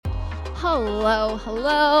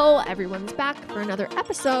Hello. Everyone's back for another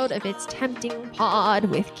episode of It's Tempting Pod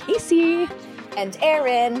with Kaci and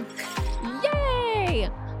Erin.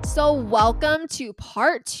 Yay! So welcome to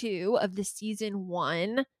part 2 of the season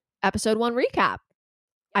 1, episode 1 recap.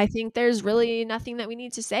 I think there's really nothing that we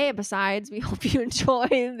need to say besides we hope you enjoy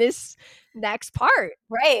this next part.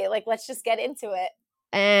 Right, let's just get into it.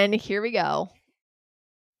 And here we go.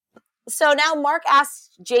 So now Mark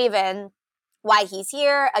asks Javen why he's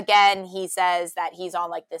here. Again, he says that he's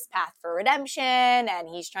on this path for redemption and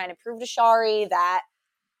he's trying to prove to Shari that,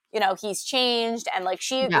 he's changed. And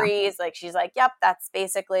she agrees, she's like, yep, that's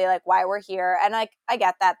basically why we're here. And I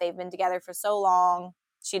get that they've been together for so long.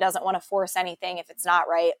 She doesn't want to force anything if it's not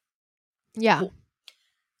right. Yeah.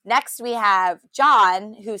 Next we have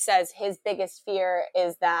John, who says his biggest fear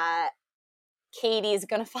is that Katie's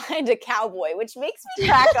going to find a cowboy, which makes me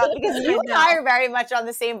crack up because you and I are very much on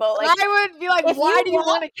the same boat. I would be like, why do you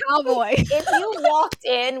want a cowboy? If you walked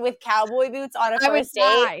in with cowboy boots on a first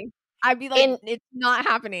date, I'd be like, it's not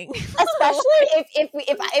happening. Especially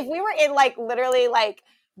if we were in literally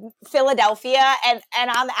Philadelphia and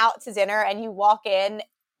I'm out to dinner and you walk in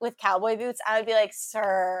with cowboy boots, I would be like,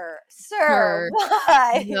 sir,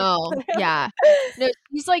 why? No, yeah. No,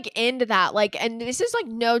 he's into that. And this is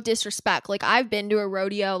no disrespect. I've been to a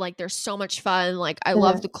rodeo. They're so much fun. I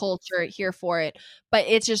love the culture, here for it. But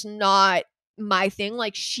it's just not my thing.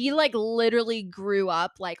 She literally grew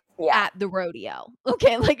up at the rodeo.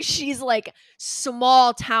 Okay. She's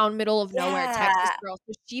small town, middle of nowhere Texas girl.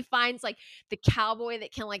 So she finds the cowboy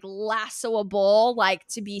that can lasso a bull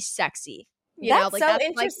to be sexy. That's so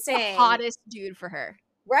interesting. The hottest dude for her.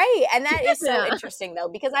 Right. And that is so interesting though,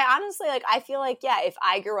 because I honestly I feel if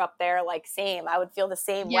I grew up there, same, I would feel the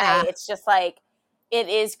same way. It's just it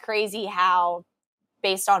is crazy how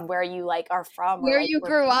based on where you are from, where you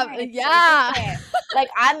grew up. Yeah.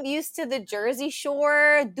 I'm used to the Jersey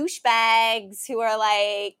Shore douchebags who are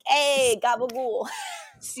hey, gabagool.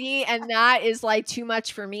 See, and that is too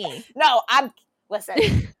much for me. No,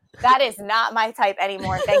 listen. That is not my type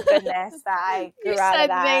anymore. Thank goodness that I grew out of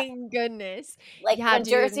that. Thank goodness. When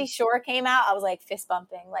Jersey Shore came out, I was fist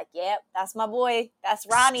bumping. Yep, that's my boy. That's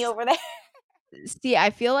Ronnie over there. See,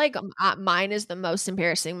 I feel mine is the most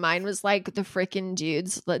embarrassing. Mine was the freaking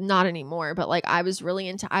dudes, not anymore, but I was really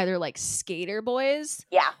into either skater boys.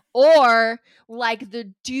 Yeah. Or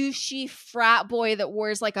the douchey frat boy that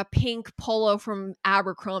wears a pink polo from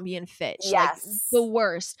Abercrombie and Fitch. Yes. The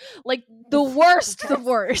worst. The worst. The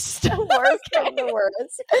worst. The worst of the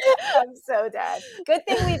worst. I'm so dead. Good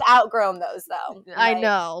thing we've outgrown those though. I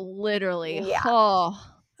know, literally. Yeah. Oh.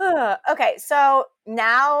 Okay, so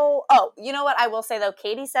now, you know what I will say though,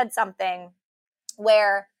 Katie said something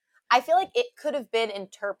where I feel it could have been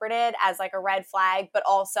interpreted as a red flag, but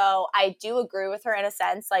also I do agree with her in a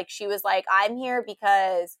sense. She was I'm here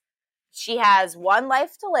because she has one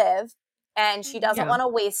life to live and she doesn't want to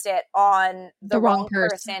waste it on the wrong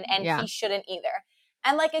person and he shouldn't either.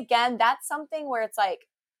 And again, that's something where it's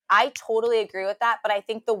I totally agree with that, but I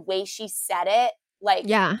think the way she said it,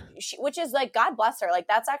 which is God bless her.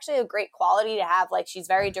 That's actually a great quality to have. She's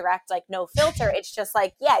very direct, no filter. It's just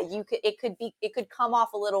it could come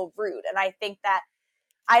off a little rude. And I think that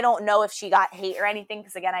I don't know if she got hate or anything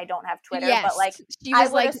because again, I don't have Twitter. Yes, but she was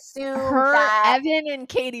I would assume her, that Evan and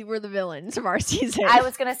Katie were the villains of our season. I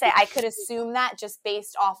was gonna say I could assume that just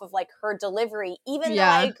based off of her delivery. Even though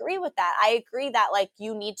I agree with that, I agree that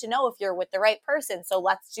you need to know if you're with the right person. So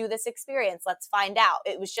let's do this experience. Let's find out.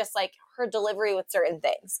 It was just her delivery with certain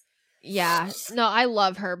things. Yeah, no, I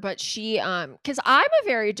love her, but she, cause I'm a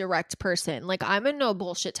very direct person. I'm a no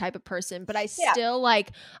bullshit type of person, but I still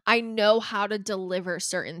I know how to deliver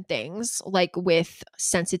certain things with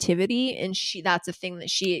sensitivity. And that's a thing that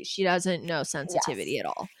she doesn't know sensitivity at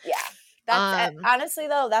all. Yeah. That's honestly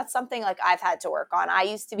though, that's something I've had to work on. I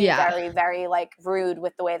used to be very, very rude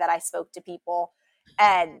with the way that I spoke to people.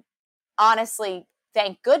 And honestly,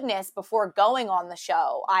 thank goodness before going on the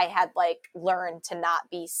show, I had learned to not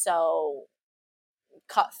be so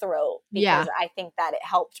cutthroat because I think that it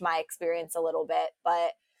helped my experience a little bit.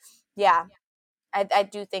 But yeah, I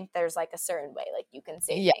do think there's a certain way you can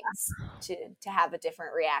say things to have a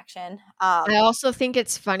different reaction. I also think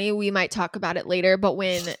it's funny, we might talk about it later, but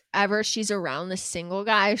whenever she's around the single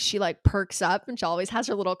guy, she perks up and she always has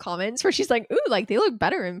her little comments where she's ooh, they look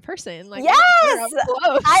better in person. Yes,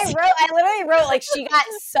 I literally wrote she got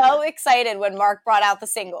so excited when Mark brought out the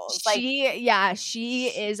singles. She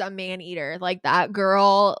is a man eater. That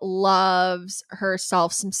girl loves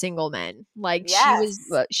herself some single men.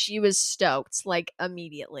 She was stoked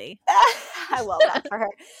immediately. I love that for her.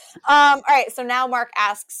 All right, so now Mark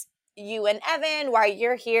asks you and Evan why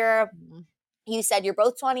you're here. you said you're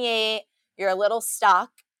both 28, you're a little stuck,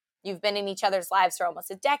 you've been in each other's lives for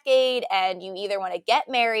almost a decade, and you either want to get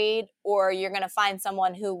married or you're going to find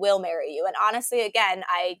someone who will marry you. And honestly, again,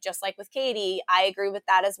 I just like with Katie, I agree with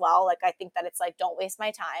that as well. Like, I think that it's like, don't waste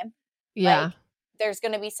my time. Yeah. Like, there's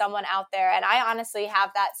going to be someone out there. And I honestly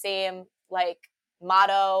have that same like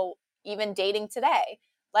motto, even dating today.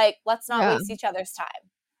 Like, let's not waste each other's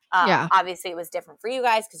time. Obviously it was different for you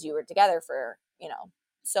guys because you were together for,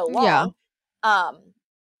 so long.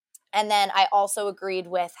 And then I also agreed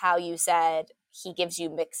with how you said he gives you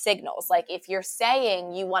mixed signals. Like, if you're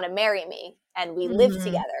saying you want to marry me and we live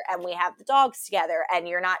together and we have the dogs together and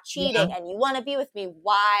you're not cheating and you want to be with me,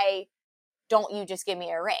 why don't you just give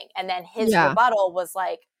me a ring? And then his rebuttal was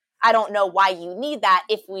like, I don't know why you need that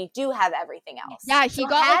if we do have everything else. Yeah, he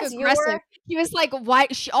got like aggressive. He was like, why?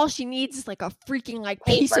 All she needs is like a freaking like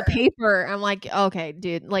piece of paper. I'm like, okay,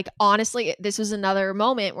 dude. Like, honestly, this was another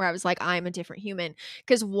moment where I was like, I'm a different human.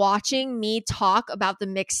 Because watching me talk about the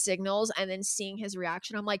mixed signals and then seeing his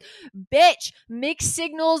reaction, I'm like, bitch, mixed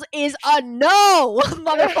signals is a no,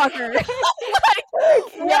 motherfucker. Like,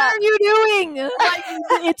 what are you doing? Like,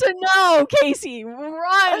 it's a no, Casey.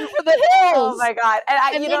 Run for the hills. Oh my God.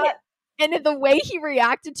 And you know what? And the way he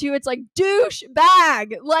reacted to it's like, douche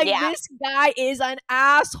bag. Like, this guy is an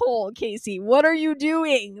asshole, Casey. What are you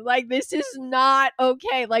doing? Like, this is not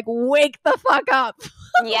okay. Like, wake the fuck up.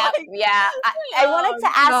 Yeah. I wanted to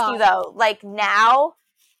ask you though, like now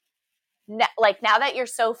that you're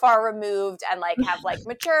so far removed and like have like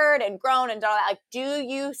matured and grown and done all that, like, do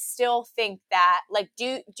you still think that, like,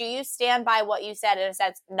 do you stand by what you said in a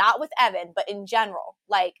sense, not with Evan, but in general,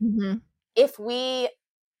 like, if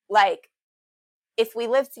we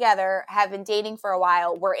live together, have been dating for a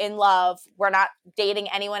while, we're in love, we're not dating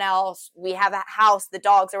anyone else, we have a house, the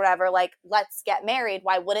dogs or whatever, like, let's get married,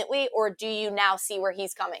 why wouldn't we? Or do you now see where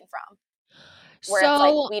he's coming from? Where it's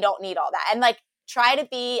like, we don't need all that. And like, try to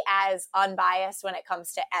be as unbiased when it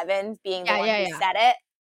comes to Evan being the one who said it.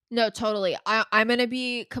 No, totally. I'm going to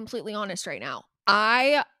be completely honest right now.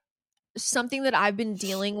 Something that I've been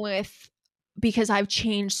dealing with, because I've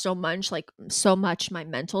changed so much my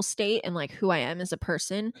mental state and like who I am as a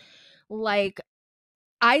person, like,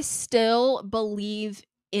 I still believe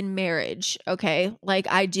in marriage. Okay. Like,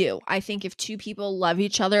 I do. I think if two people love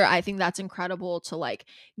each other, I think that's incredible to like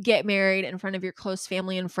get married in front of your close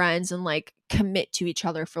family and friends and like commit to each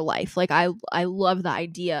other for life. Like, I love the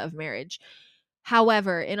idea of marriage.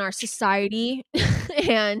 However, in our society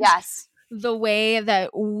and the way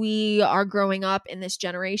that we are growing up in this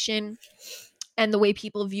generation and the way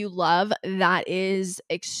people view love, that is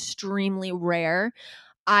extremely rare.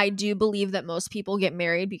 I do believe that most people get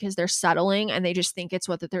married because they're settling and they just think it's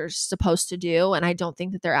what that they're supposed to do. And I don't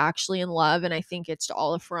think that they're actually in love. And I think it's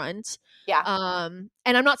all a front. Yeah.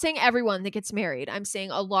 And I'm not saying everyone that gets married. I'm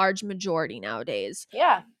saying a large majority nowadays.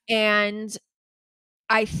 Yeah. And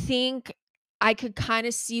I think I could kind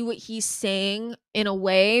of see what he's saying in a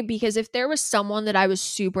way, because if there was someone that I was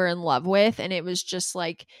super in love with and it was just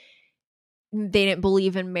like they didn't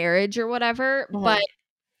believe in marriage or whatever, but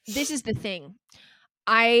this is the thing.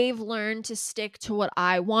 I've learned to stick to what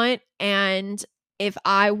I want, and if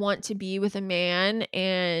I want to be with a man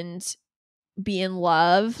and be in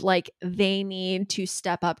love, like, they need to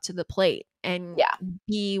step up to the plate and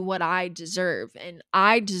be what I deserve, and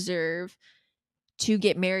I deserve to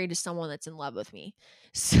get married to someone that's in love with me.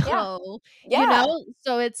 So, you know,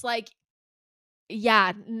 so it's like,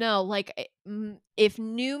 like, if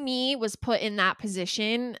new me was put in that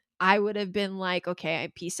position, I would have been like,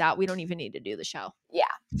 okay, peace out. We don't even need to do the show. Yeah.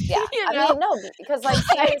 I mean, no, because like,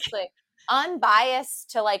 seriously,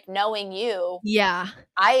 unbiased to like knowing you. Yeah.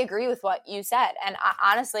 I agree with what you said. And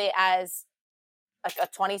honestly, as like a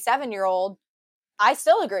 27-year-old, I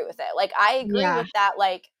still agree with it. Like, I agree with that.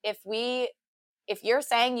 Like, if you're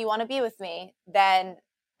saying you want to be with me, then,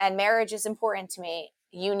 and marriage is important to me,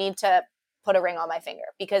 you need to put a ring on my finger,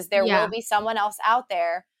 because there will be someone else out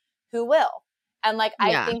there who will. And like,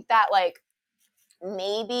 I think that like,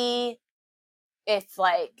 maybe if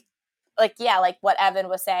like what Evan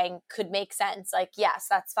was saying could make sense. Like, yes,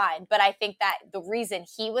 that's fine. But I think that the reason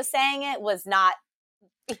he was saying it was not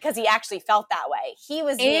because he actually felt that way. He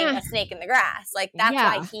was being a snake in the grass. Like, that's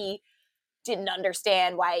why he didn't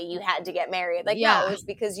understand why you had to get married. Like, no, it was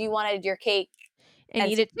because you wanted your cake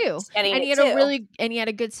and eat it too. And he had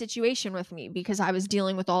a good situation with me because I was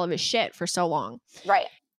dealing with all of his shit for so long. Right.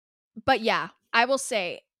 But yeah, I will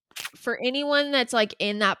say, for anyone that's like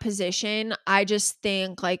in that position, I just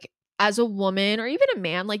think like, as a woman or even a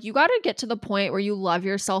man, like you got to get to the point where you love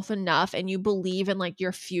yourself enough and you believe in like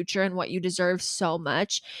your future and what you deserve so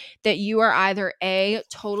much that you are either A,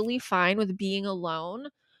 totally fine with being alone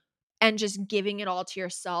and just giving it all to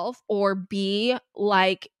yourself, or B,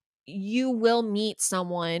 like you will meet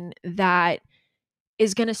someone that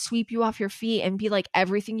is going to sweep you off your feet and be like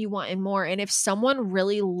everything you want and more. And if someone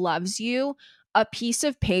really loves you, a piece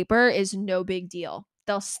of paper is no big deal.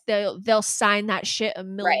 They'll sign that shit a Right.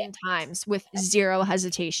 million times with zero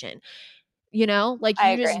hesitation. You know, like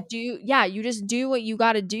I you agree. just do, yeah, you just do what you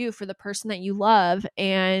got to do for the person that you love.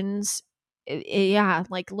 And yeah,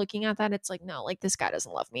 like looking at that, it's like, no, like this guy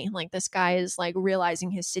doesn't love me. Like this guy is like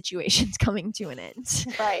realizing his situation's coming to an end.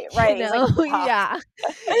 Right. You He's like, know? fuck. Yeah.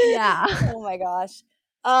 Yeah. Oh my gosh.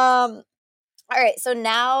 All right. So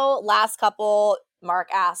now last couple Mark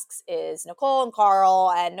asks is Nicole and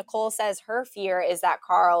Carl. And Nicole says her fear is that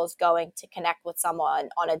Carl is going to connect with someone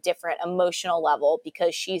on a different emotional level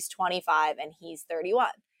because she's 25 and he's 31.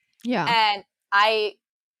 Yeah. And I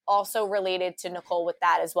also related to Nicole with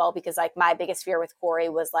that as well, because like my biggest fear with Corey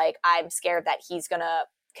was like, I'm scared that he's going to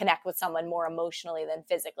connect with someone more emotionally than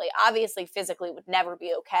physically. Obviously, physically would never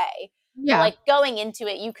be okay. Yeah. But like going into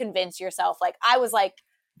it, you convince yourself, like I was like,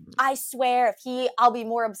 I swear I'll be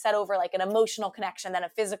more upset over like an emotional connection than a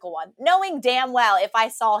physical one, knowing damn well if I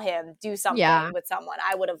saw him do something with someone,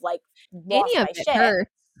 I would have like lost Any of my it shit. hurts.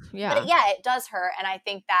 Yeah. But it does hurt. And I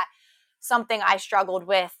think that something I struggled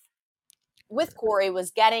with Corey was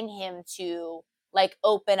getting him to like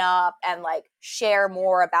open up and like share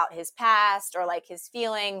more about his past or like his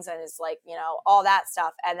feelings and his like, you know, all that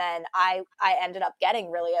stuff. And then I ended up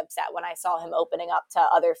getting really upset when I saw him opening up to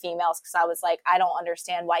other females, because I was like, I don't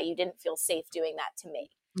understand why you didn't feel safe doing that to me.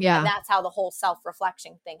 Yeah. And that's how the whole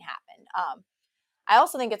self-reflection thing happened. I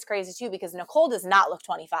also think it's crazy too, because Nicole does not look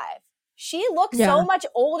 25. She looks so much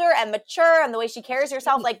older and mature, and the way she carries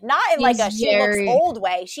herself, like not in like a she looks old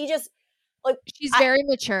way. She just like she's very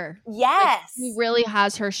mature. Yes. Like, she really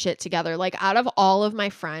has her shit together. Like out of all of my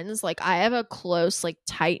friends, like I have a close, like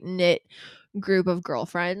tight-knit group of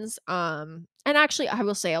girlfriends. And actually I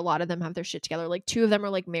will say a lot of them have their shit together. Like 2 of them are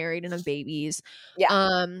like married and have babies.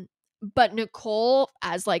 Yeah. But Nicole,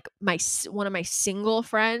 as like one of my single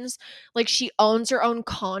friends, like she owns her own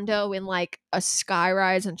condo in like a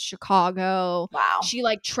skyrise in Chicago. Wow. She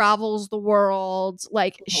like travels the world.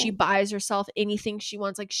 Like she buys herself anything she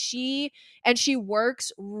wants. Like she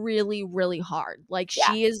works really, really hard. Like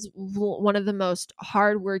she is one of the most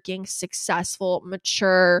hardworking, successful,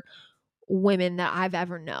 mature women that I've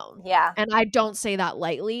ever known. Yeah. And I don't say that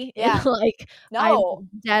lightly. Yeah. Like no. I'm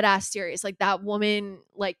dead ass serious. Like that woman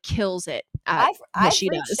like kills it at I've what she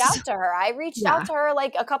reached does. out to her. I reached out to her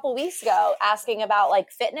like a couple weeks ago asking about like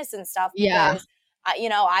fitness and stuff, because you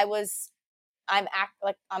know, I'm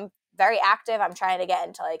very active. I'm trying to get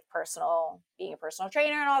into like being a personal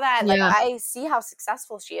trainer and all that. And like I see how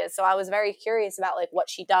successful she is. So I was very curious about like what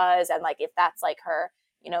she does and like if that's like her,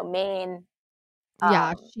 you know, main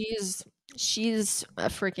she's a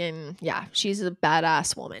freaking she's a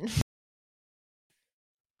badass woman.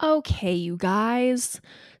 Okay, you guys.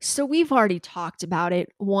 So we've already talked about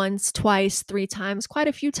it once, twice, 3 times, quite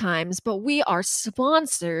a few times, but we are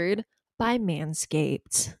sponsored by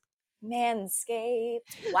Manscaped.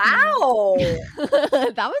 Wow.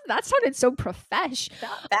 that sounded so profesh.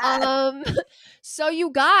 Not bad. So you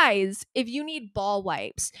guys, if you need ball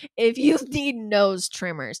wipes, if you need nose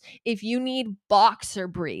trimmers, if you need boxer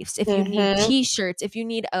briefs, if you need t-shirts, if you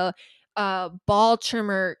need a ball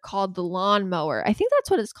trimmer called the lawnmower, I think that's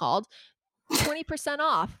what it's called, 20%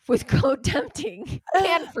 off with code tempting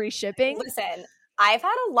and free shipping. Listen, I've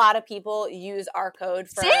had a lot of people use our code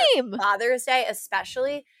for Father's Day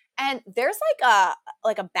especially. And there's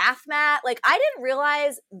like a bath mat. Like I didn't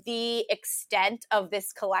realize the extent of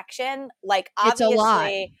this collection. Like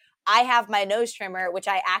obviously I have my nose trimmer, which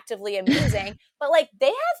I actively am using, but like they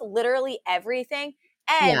have literally everything.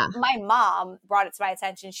 And my mom brought it to my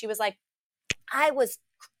attention. She was like, I was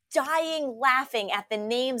dying laughing at the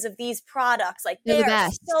names of these products. Like they're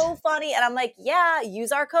so funny. And I'm like, yeah,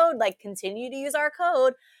 use our code, like continue to use our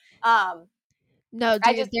code. No,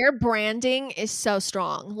 dude, their branding is so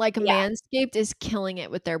strong. Like Manscaped is killing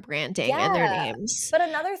it with their branding and their names. But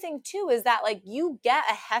another thing too is that like you get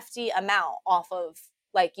a hefty amount off of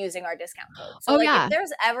like using our discount code. So if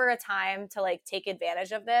there's ever a time to like take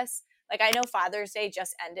advantage of this, like I know Father's Day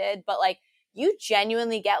just ended, but like you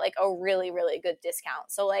genuinely get like a really, really good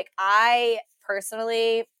discount. So like I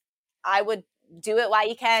personally, I would do it while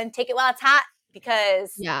you can, take it while it's hot,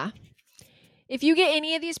 because if you get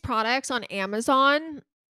any of these products on Amazon,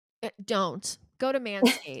 don't go to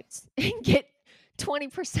Manscaped and get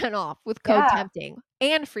 20% off with code tempting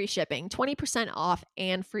and free shipping. 20% off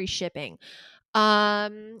and free shipping.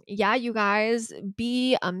 Yeah, you guys,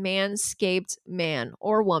 be a manscaped man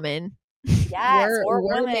or woman. Yes, or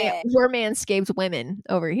women. We're manscaped women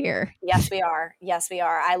over here. Yes, we are. Yes, we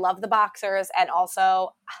are. I love the boxers, and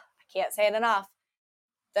also, I can't say it enough,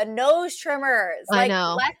 the nose trimmers. I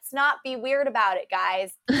know. Let's not be weird about it,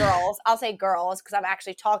 guys. Girls. I'll say girls because I'm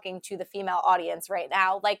actually talking to the female audience right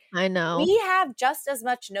now. I know. We have just as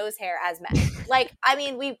much nose hair as men. I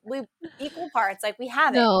mean, we equal parts. We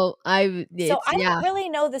have it. No, I don't really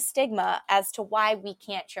know the stigma as to why we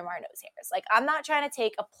can't trim our nose hairs. I'm not trying to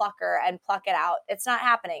take a plucker and pluck it out. It's not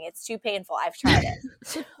happening. It's too painful. I've tried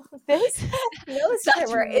it. This nose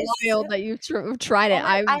trimmer is wild that you tried it.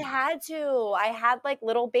 I had to. I had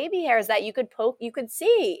little baby hairs that you could poke, you could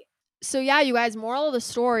see. So yeah, you guys, moral of the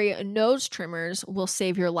story, nose trimmers will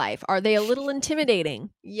save your life. Are they a little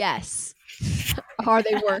intimidating? Yes. Are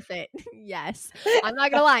they worth it? Yes. I'm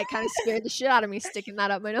not gonna lie, it kind of scared the shit out of me sticking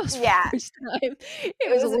that up my nose for the first time.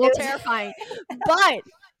 It was a little terrifying. But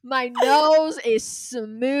my nose is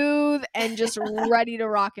smooth and just ready to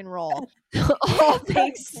rock and roll. All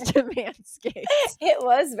thanks to Manscaped. It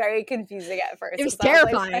was very confusing at first. It was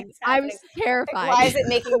terrifying. I was terrified. Why is it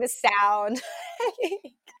making this sound?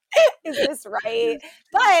 Is this right?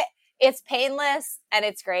 But it's painless and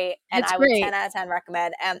it's great. And I would 10 out of 10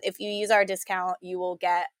 recommend. And if you use our discount, you will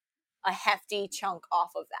get a hefty chunk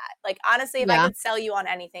off of that. Honestly, if I could sell you on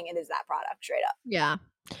anything, it is that product straight up. Yeah.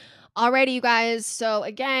 Alrighty, you guys. So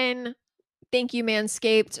again, thank you,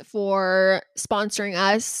 Manscaped, for sponsoring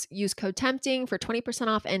us. Use code TEMPTING for 20%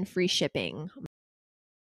 off and free shipping.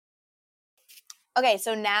 Okay,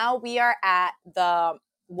 so now we are at the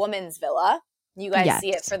woman's villa. You guys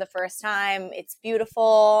see it for the first time. It's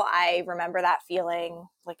beautiful. I remember that feeling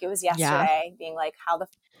it was yesterday, being how the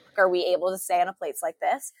fuck are we able to stay in a place like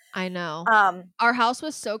this? I know. Our house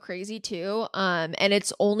was so crazy too. And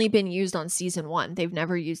it's only been used on season 1. They've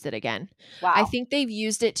never used it again. Wow. I think they've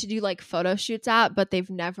used it to do photo shoots at, but they've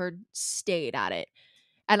never stayed at it.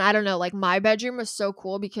 And I don't know, my bedroom was so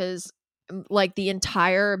cool because the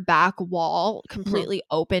entire back wall completely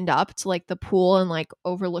opened up to the pool and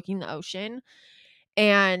overlooking the ocean.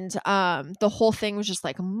 And the whole thing was just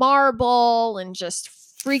marble and just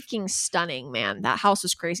freaking stunning, man. That house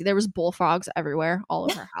was crazy. There was bullfrogs everywhere, all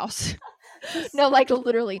over our house. No,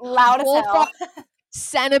 literally loud as hell.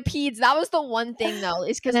 Centipedes. That was the one thing though,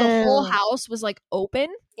 is because the whole house was open.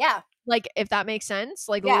 Yeah. If that makes sense,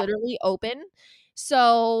 literally open.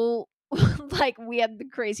 So we had the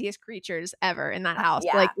craziest creatures ever in that house.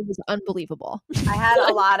 Yeah. It was unbelievable. I had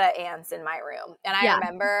a lot of ants in my room. And I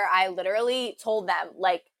remember I literally told them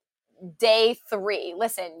day 3,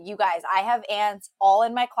 listen, you guys, I have ants all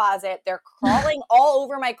in my closet. They're crawling all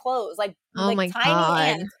over my clothes. Oh my tiny God.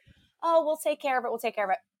 ants. Oh, we'll take care of it. We'll take care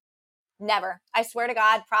of it. Never. I swear to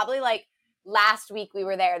God, probably last week we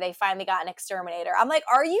were there. They finally got an exterminator. I'm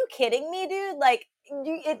are you kidding me, dude?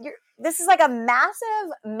 This is a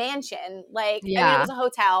massive mansion. I mean, it was a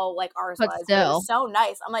hotel ours but was. Still. But it was so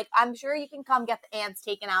nice. I'm sure you can come get the ants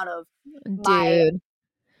taken out of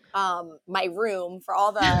my room for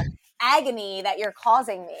all the agony that you're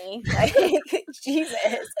causing me.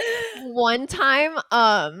 Jesus. One time,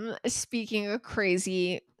 speaking of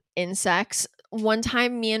crazy insects, one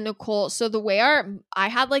time me and Nicole, so the way I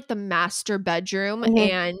had the master bedroom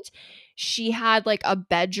and she had a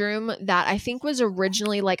bedroom that I think was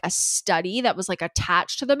originally a study that was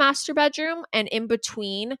attached to the master bedroom, and in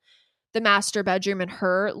between the master bedroom and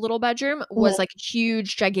her little bedroom was a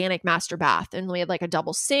huge gigantic master bath, and we had a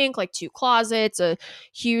double sink, 2 closets, a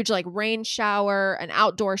huge rain shower, an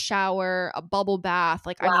outdoor shower, a bubble bath.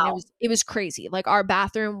 Wow. I mean, it was crazy. Our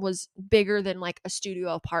bathroom was bigger than a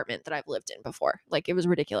studio apartment that I've lived in before. It was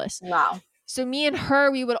ridiculous. Wow. So me and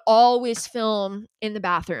her, we would always film in the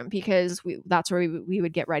bathroom because that's where we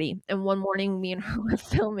would get ready. And one morning me and her were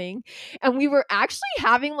filming and we were actually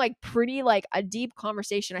having pretty a deep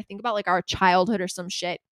conversation. I think about our childhood or some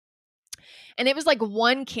shit. And it was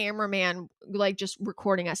one cameraman just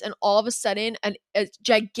recording us. And all of a sudden a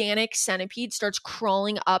gigantic centipede starts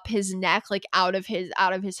crawling up his neck, out of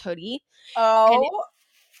his hoodie. Oh,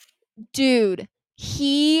 dude.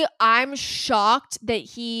 I'm shocked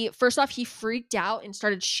that first off, he freaked out and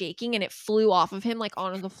started shaking and it flew off of him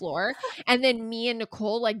onto the floor. And then me and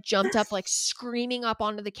Nicole jumped up screaming up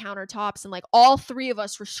onto the countertops, and all 3 of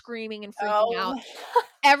us were screaming and freaking out.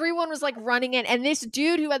 Everyone was running in, and this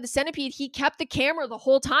dude who had the centipede, he kept the camera the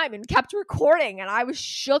whole time and kept recording, and I was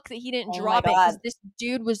shook that he didn't drop it because this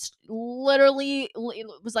dude was literally, it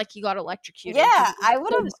was he got electrocuted. Yeah, I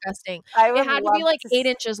would have. So disgusting. It had to be 8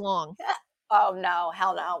 inches long. Oh no,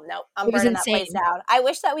 hell no, nope. I'm It was burning that insane. place down. I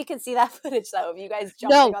wish that we could see that footage though, of you guys No,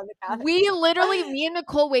 jumping on the couch. we literally, me and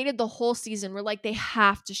Nicole waited the whole season. We're like, they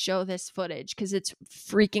have to show this footage because it's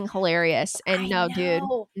freaking hilarious. And I no, dude,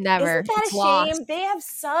 know. never. Isn't that It's a lost. shame? They have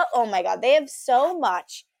oh my God, they have so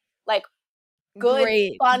much like good,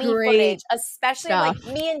 Great, funny footage, great especially of like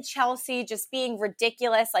stuff. me and Chelsea just being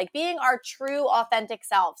ridiculous, like being our true, authentic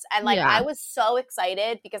selves. And like, Yeah. I was so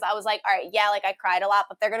excited because I was like, all right, yeah, like I cried a lot,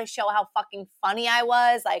 but they're going to show how fucking funny I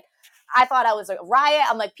was. Like, I thought I was a riot.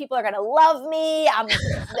 I'm like, people are going to love me.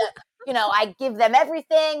 I give them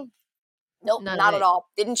everything. Nope, None of not at it. all.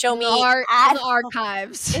 Didn't show me In the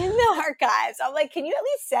archives. in the archives. I'm like, can you at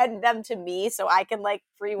least send them to me so I can like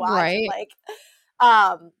rewatch Right. and like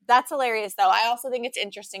that's hilarious though. I also think it's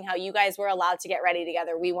interesting how you guys were allowed to get ready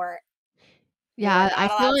together. We weren't. Yeah, We were I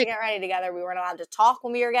not feel allowed to like, get ready together. We weren't allowed to talk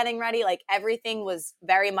when we were getting ready. Like everything was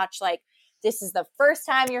very much like, this is the first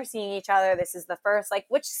time you're seeing each other. This is the first, like,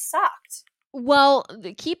 which sucked. well,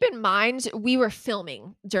 keep in mind, we were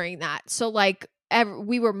filming during that. So, like,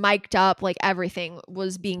 we were mic'd up, like, everything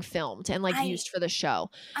was being filmed and, like, used for the show.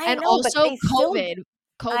 I And know, but also, they still.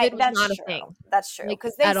 COVID was not a True. thing, That's true. like,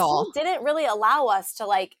 Because they at still all. didn't really allow us to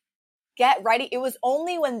like get ready. It was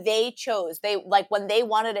only when they chose, when they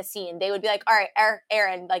wanted a scene, they would be like, all right,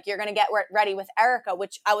 Erin, like you're going to get ready with Erica,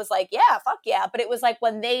 which I was like, yeah, fuck yeah. But it was like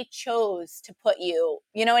when they chose to put you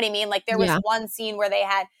know what I mean? Like there was Yeah. one scene where they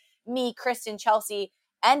had me, Kristen, Chelsea,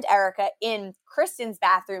 and Erica in Kristen's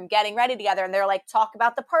bathroom getting ready together. And they're like, talk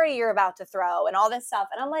about the party you're about to throw and all this stuff.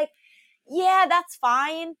 And I'm like, yeah, that's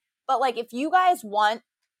fine. But like, if you guys want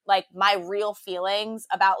like my real feelings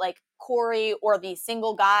about like Corey or these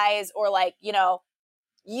single guys or like,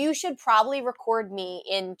 you should probably record me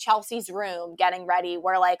in Chelsea's room getting ready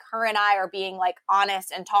where like her and I are being like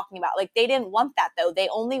honest and talking about like they didn't want that though. They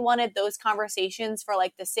only wanted those conversations for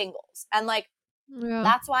like the singles. And like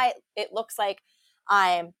that's why it looks like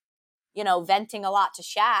I'm, venting a lot to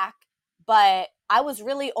Shaq, but I was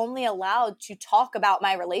really only allowed to talk about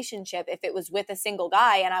my relationship if it was with a single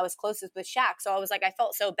guy and I was closest with Shaq. So I was like, I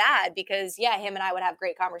felt so bad because yeah, him and I would have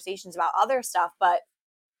great conversations about other stuff, but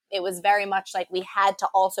it was very much like we had to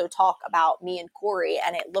also talk about me and Corey,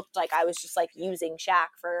 and it looked like I was just like using Shaq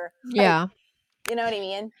for Yeah. You know what I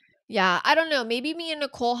mean? Yeah. I don't know. Maybe me and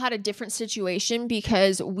Nicole had a different situation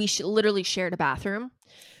because we literally shared a bathroom.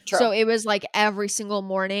 True. So it was like every single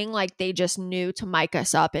morning, like they just knew to mic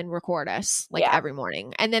us up and record us like every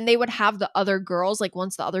morning. And then they would have the other girls, like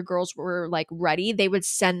once the other girls were like ready, they would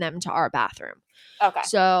send them to our bathroom. Okay.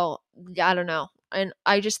 So I don't know. And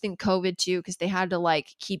I just think COVID too, because they had to like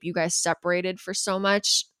keep you guys separated for so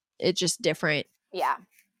much. It's just different. Yeah.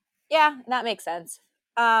 Yeah, that makes sense.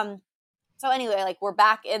 So anyway, like we're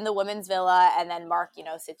back in the women's villa and then Mark,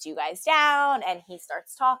 sits you guys down and he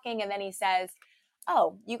starts talking and then he says,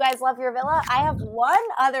 oh, you guys love your villa? I have one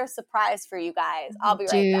other surprise for you guys. I'll be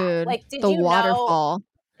right back. Like, did you waterfall. know?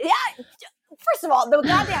 Yeah. First of all, the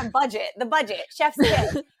goddamn the budget, chef's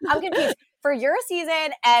kiss. I'm confused. For your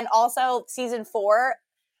season and also season 4,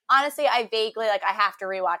 honestly, I vaguely like I have to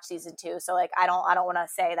rewatch season 2. So like I don't want to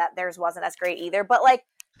say that theirs wasn't as great either. But like,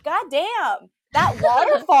 goddamn, that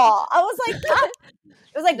waterfall. I was like, God.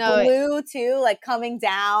 It was like blue too, like coming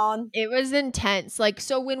down. It was intense. Like,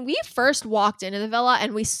 so when we first walked into the villa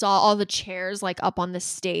and we saw all the chairs like up on the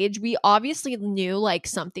stage, we obviously knew like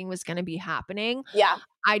something was going to be happening. Yeah.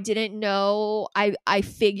 I didn't know. I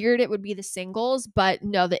figured it would be the singles, but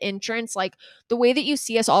no, the entrance, like the way that you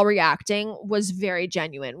see us all reacting was very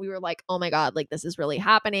genuine. We were like, oh my God, like this is really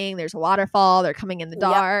happening. There's a waterfall. They're coming in the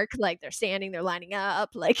dark. Yep. Like they're standing, they're lining up.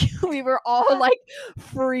 Like we were all like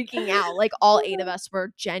freaking out. Like all 8 of us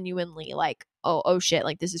were genuinely like, oh shit,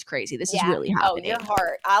 like this is crazy. This is really happening. Oh, your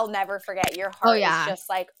heart. I'll never forget. Your heart is just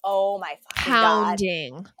like, oh my fucking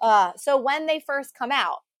pounding. God. So when they first come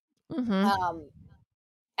out, mm-hmm.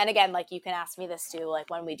 And again, like you can ask me this too, like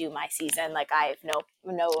when we do my season, like I have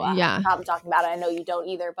no problem talking about it. I know you don't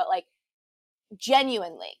either, but like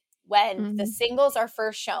genuinely, when the singles are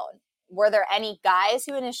first shown, were there any guys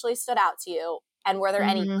who initially stood out to you? And were there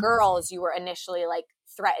any girls you were initially like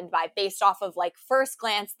threatened by based off of like first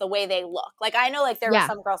glance, the way they look? Like I know like there were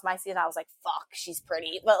some girls my season, I was like, fuck, she's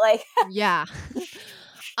pretty. But like yeah.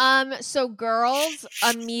 So girls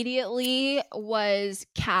immediately was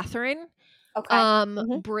Catherine.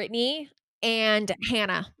 Okay. Brittany and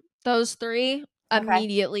Hannah. Those 3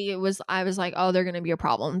 immediately I was like, oh, they're gonna be a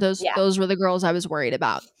problem. Those were the girls I was worried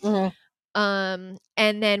about. And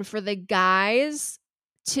then for the guys,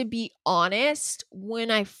 to be honest,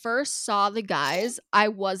 when I first saw the guys, I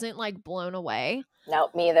wasn't like blown away.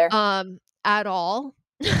 Nope, me either. At all.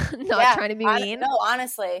 Not trying to be mean. No,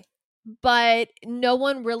 honestly. but no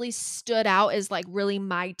one really stood out as like really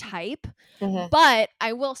my type. Mm-hmm. But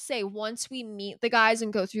I will say, once we meet the guys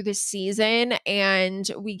and go through the season and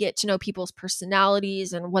we get to know people's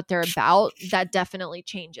personalities and what they're about, that definitely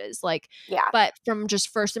changes. Like, Yeah. but from just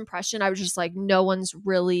first impression, I was just like, no one's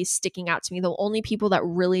really sticking out to me. The only people that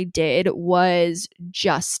really did was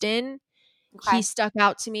Justin. Okay. He stuck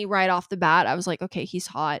out to me right off the bat. I was like, okay, he's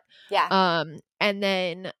hot. Yeah. And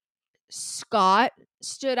then Scott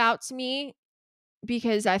stood out to me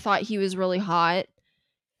because I thought he was really hot.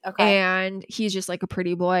 Okay. And he's just like a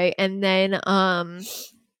pretty boy. And then I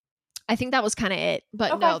think that was kind of it.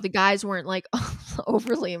 But no, the guys weren't like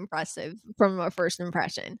overly impressive from a first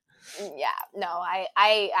impression. Yeah, no,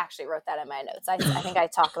 I actually wrote that in my notes. I think I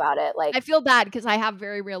talk about it like, I feel bad because I have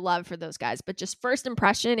very real love for those guys, but just first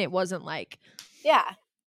impression, it wasn't like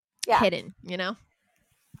hidden, you know?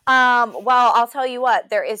 Well, I'll tell you what,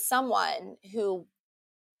 there is someone who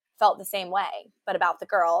felt the same way, but about the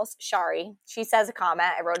girls. Shari, she says a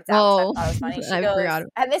comment. I wrote it down because I thought it was funny. She goes,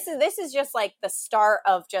 and this is just like the start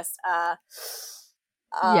of just a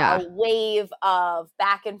wave of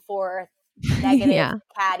back and forth negative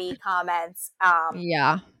catty comments.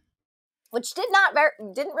 Which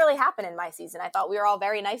didn't really happen in my season. I thought we were all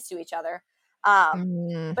very nice to each other.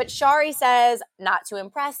 But Shari says, not too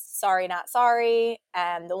impressed, sorry, not sorry.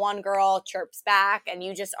 And the one girl chirps back, and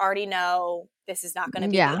you just already know this is not going to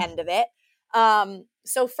be the end of it.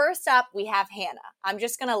 So first up, we have Hannah. I'm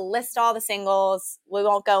just going to list all the singles. We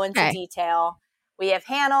won't go into detail. We have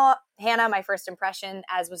Hannah, my first impression,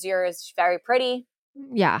 as was yours, very pretty.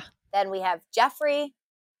 Yeah. Then we have Jeffrey.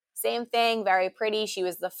 Same thing, very pretty. She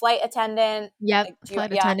was the flight attendant. Yep,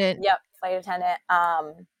 flight attendant. Yep, flight attendant.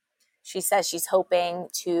 She says she's hoping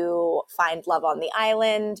to find love on the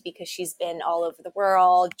island because she's been all over the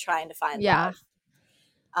world trying to find love.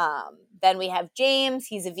 Then we have James.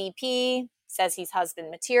 He's a VP. Says he's husband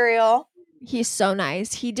material. He's so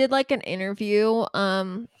nice. He did like an interview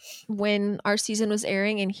when our season was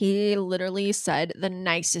airing, and he literally said the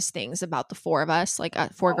nicest things about the four of us, like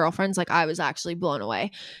four girlfriends. Like, I was actually blown away.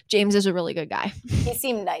 James is a really good guy. He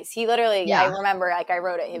seemed nice. He literally, I remember, like, I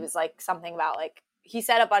wrote it. He was like something about like, he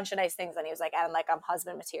said a bunch of nice things, and he was like, and like, I'm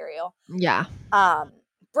husband material. Yeah.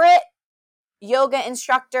 Britt, yoga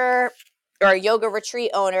instructor or yoga retreat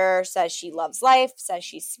owner, says she loves life, says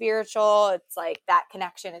she's spiritual. It's like that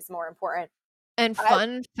connection is more important. And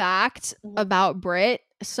fun fact about Britt,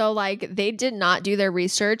 so like they did not do their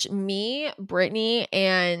research. Me, Brittany,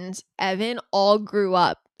 and Evan all grew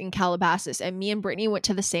up in Calabasas, and me and Brittany went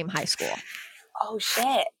to the same high school. Oh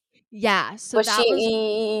shit. Yeah. So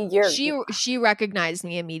she recognized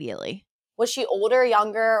me immediately. Was she older,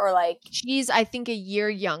 younger, or like? She's, I think, a year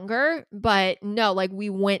younger, but no, like we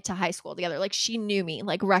went to high school together. Like she knew me,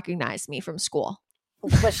 like recognized me from school.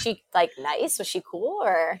 Was she like nice? Was she cool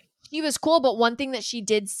or? She was cool, but one thing that she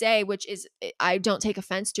did say, which is, I don't take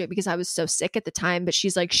offense to it because I was so sick at the time, but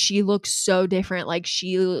she's like, she looks so different. Like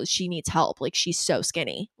she needs help. Like she's so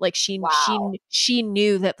skinny. Like she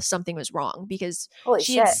knew that something was wrong because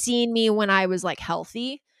she had seen me when I was like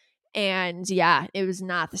healthy. And yeah, it was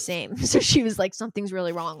not the same. So she was like, something's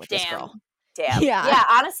really wrong with this girl. Damn. Yeah.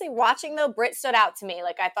 Honestly, watching though, Britt stood out to me.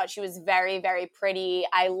 Like I thought she was very, very pretty.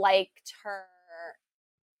 I liked her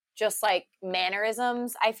just like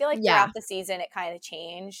mannerisms. I feel like throughout the season it kind of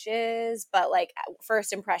changes, but like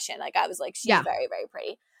first impression, like I was like, she's very, very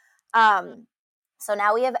pretty. So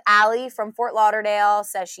now we have Allie from Fort Lauderdale,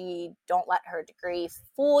 says she don't let her degree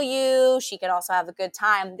fool you. She can also have a good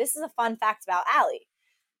time. This is a fun fact about Allie.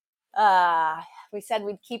 We said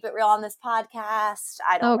we'd keep it real on this podcast.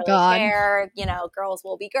 I don't really care. You know, girls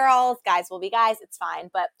will be girls, guys will be guys. It's fine.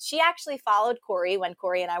 But she actually followed Corey when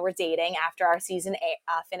Corey and I were dating after our season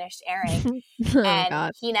finished airing.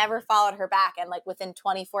 He never followed her back. And like within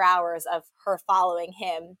 24 hours of her following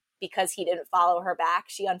him, because he didn't follow her back,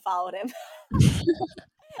 she unfollowed him.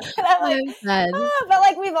 And I'm like, but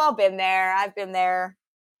like we've all been there. I've been there.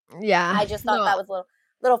 Yeah. I just thought that was a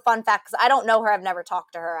little fun fact because I don't know her. I've never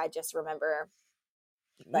talked to her. I just remember.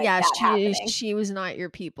 Like, she was not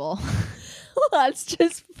your people. Let's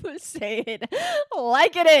just say it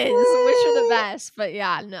like it is. Wish her the best, but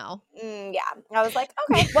yeah, no. Yeah, I was like,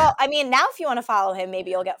 okay, well, I mean, now if you want to follow him,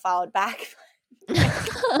 maybe you'll get followed back.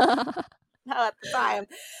 Not at the time.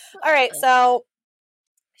 All right, so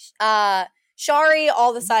Shari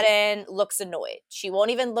all of a sudden looks annoyed. She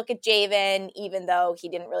won't even look at Javen, even though he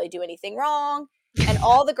didn't really do anything wrong. And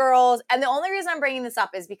all the girls, and the only reason I'm bringing this up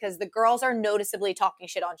is because the girls are noticeably talking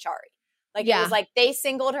shit on Shari. Like, it was like they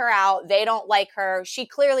singled her out. They don't like her. She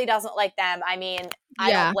clearly doesn't like them. I mean,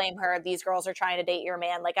 I don't blame her. These girls are trying to date your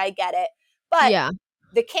man. Like, I get it. But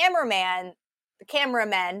the cameramen,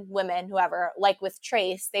 women, whoever, like with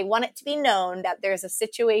Trace, they want it to be known that there's a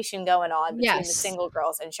situation going on between the single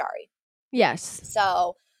girls and Shari. Yes.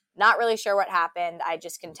 So not really sure what happened. I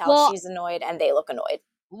just can tell she's annoyed and they look annoyed.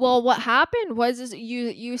 Well, what happened was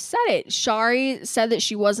you said it. Shari said that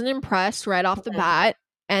she wasn't impressed right off the bat.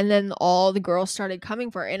 And then all the girls started coming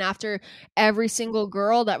for her. And after every single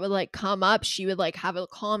girl that would like come up, she would like have a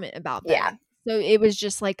comment about them. Yeah. So it was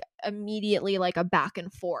just like immediately like a back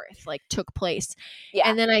and forth like took place. Yeah.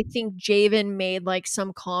 And then I think Javen made like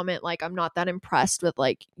some comment like, I'm not that impressed with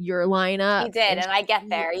like your lineup. He did. And I get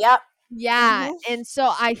there. Yep. Yeah. And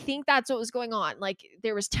so I think that's what was going on. Like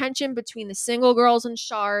there was tension between the single girls and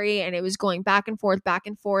Shari, and it was going back and forth,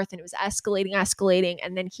 and it was escalating.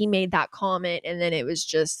 And then he made that comment, and then it was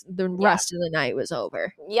just the rest of the night was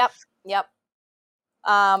over. Yep.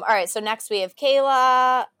 All right. So next we have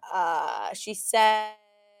Kayla. She says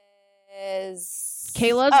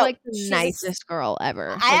Kayla's like the nicest girl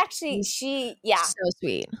ever. So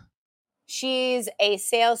sweet. She's a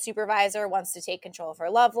sales supervisor, wants to take control of her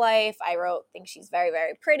love life. I think she's very,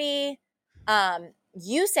 very pretty.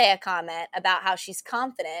 You say a comment about how she's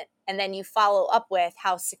confident, and then you follow up with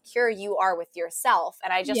how secure you are with yourself.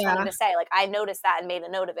 And I just wanted to say, like, I noticed that and made a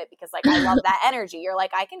note of it because, like, I love that energy. You're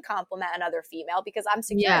like, I can compliment another female because I'm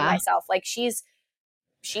secure in myself. Like, she's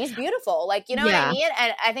beautiful. Like, you know what I mean?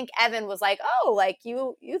 And I think Evan was like, oh, like,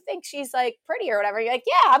 you think she's, like, pretty or whatever. You're like,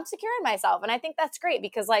 yeah, I'm secure in myself. And I think that's great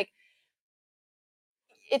because, like,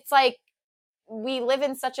 it's like we live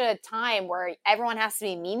in such a time where everyone has to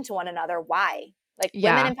be mean to one another. Why? Like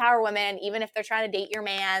women empower women, even if they're trying to date your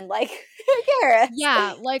man. Like, who cares?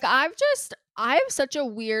 Yeah, like I have such a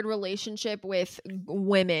weird relationship with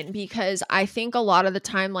women because I think a lot of the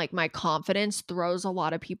time, like my confidence throws a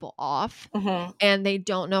lot of people off and they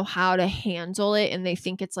don't know how to handle it. And they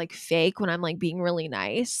think it's like fake when I'm like being really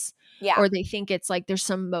nice. Yeah. Or they think it's like there's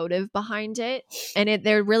some motive behind it. And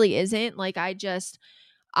there really isn't. Like I don't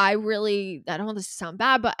want this to sound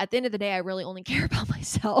bad, but at the end of the day, I really only care about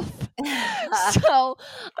myself. So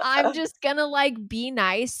I'm just gonna like be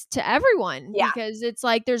nice to everyone because it's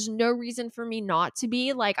like there's no reason for me not to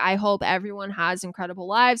be. Like I hope everyone has incredible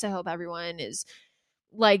lives. I hope everyone is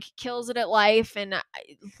like kills it at life, and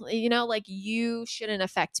you know, like you shouldn't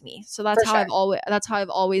affect me. So that's how I've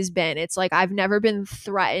always been. It's like I've never been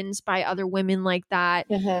threatened by other women like that.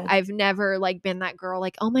 I've never like been that girl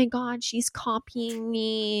like, oh my god, she's copying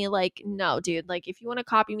me. Like, no, dude, like if you want to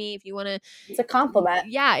copy me, if you want to, it's a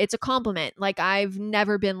compliment. Yeah, it's a compliment. Like I've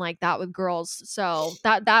never been like that with girls. So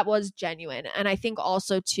that was genuine. And I think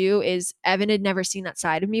also too is Evan had never seen that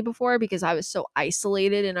side of me before because I was so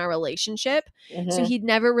isolated in our relationship. So he'd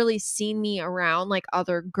never really seen me around like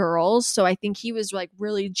other girls. So I think he was like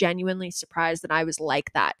really genuinely surprised that I was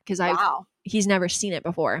like that because he's never seen it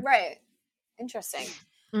before. Right. Interesting.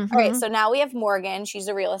 All right. So now we have Morgan. She's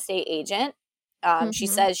a real estate agent. She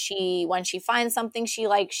says when she finds something she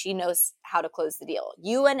likes, she knows how to close the deal.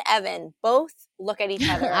 You and Evan both look at each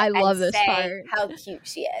other I love this part. How cute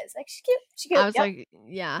she is. Like she's cute. I was like,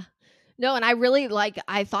 yeah. No, and I really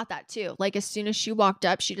I thought that too. Like as soon as she walked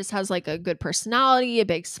up, she just has like a good personality, a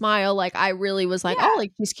big smile. Like I really was like, oh,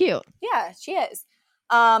 like she's cute. Yeah, she is.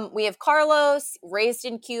 We have Carlos, raised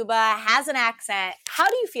in Cuba, has an accent. How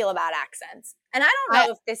do you feel about accents? And I don't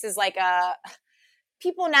know if this is like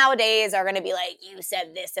people nowadays are going to be like, you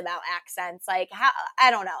said this about accents. Like, I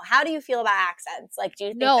don't know. How do you feel about accents? Like, do you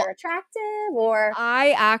think they're attractive or?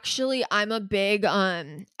 I'm a big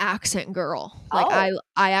accent girl. Like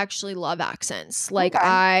I actually love accents. Like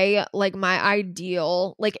my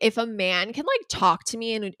ideal, like if a man can like talk to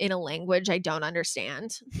me in a language I don't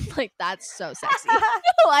understand, like that's so sexy.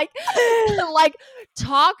 like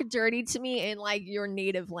talk dirty to me in like your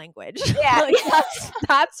native language. Yeah. Like,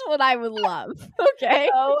 that's what I would love. Okay.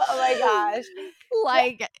 Oh my gosh.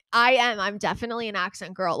 Like I'm definitely an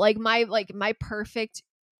accent girl. Like my perfect,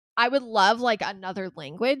 I would love like another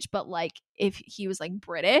language, but like if he was like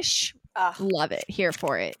British, love it. Here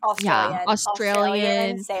for it.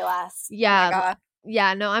 Australian. Say less. Yeah.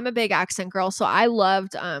 Yeah. No, I'm a big accent girl. So I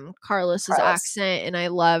loved Carlos's accent, and I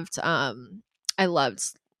loved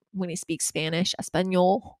when he speaks Spanish,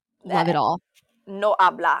 Espanol. Love it all. No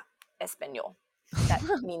habla español. That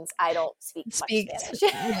means I don't speak much Spanish.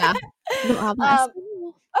 Yeah. No habla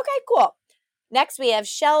español. Okay, cool. Next we have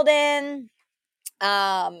Sheldon.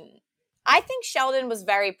 I think Sheldon was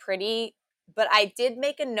very pretty, but I did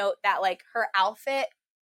make a note that like her outfit,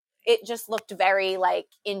 it just looked very like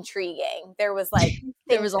intriguing. There was like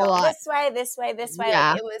there was a lot this way. Yeah.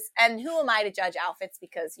 Like, it was, and who am I to judge outfits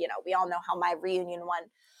because you know we all know how my reunion one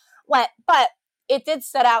went, but it did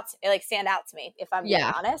stand out to me, if I'm being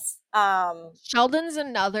honest. Sheldon's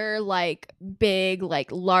another like big,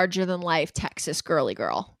 like larger than life Texas girly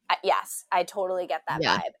girl. Yes, I totally get that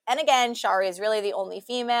vibe. And again, Shari is really the only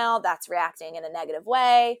female that's reacting in a negative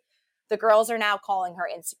way. The girls are now calling her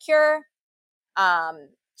insecure.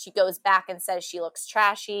 She goes back and says she looks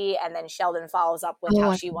trashy, and then Sheldon follows up with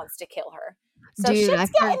how she wants to kill her. So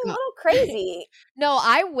shit's getting a little crazy. No,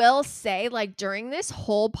 I will say, like, during this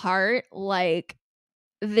whole part, like,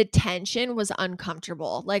 the tension was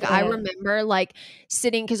uncomfortable. Like, I remember, like,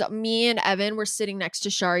 sitting, because me and Evan were sitting next to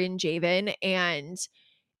Shari and Javen, and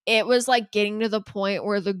it was, like, getting to the point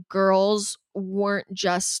where the girls weren't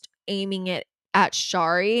just aiming it at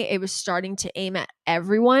Shari. It was starting to aim at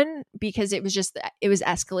everyone because it was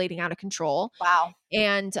escalating out of control. Wow.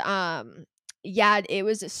 And, yeah, it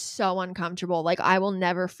was so uncomfortable. Like, I will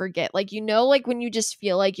never forget. Like, you know, like when you just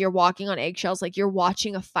feel like you're walking on eggshells, like you're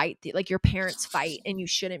watching a fight, like your parents fight and you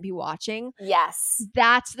shouldn't be watching. Yes.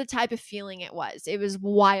 That's the type of feeling it was. It was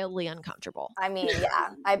wildly uncomfortable. I mean, yeah,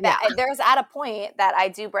 I bet there's at a point that I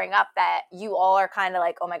do bring up that you all are kind of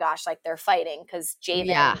like, oh my gosh, like they're fighting because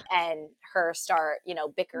Javen and her start, you know,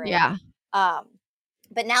 bickering. Yeah.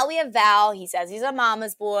 But now we have Val. He says he's a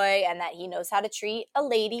mama's boy and that he knows how to treat a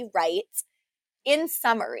lady right. In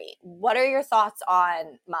summary, what are your thoughts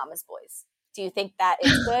on mama's boys? Do you think that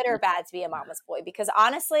it's good or bad to be a mama's boy? Because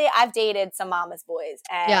honestly, I've dated some mama's boys.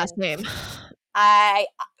 And same.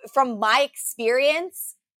 From my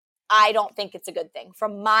experience, I don't think it's a good thing.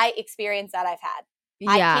 From my experience that I've had.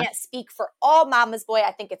 I can't speak for all mama's boy.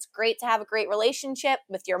 I think it's great to have a great relationship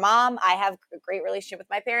with your mom. I have a great relationship with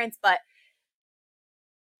my parents, but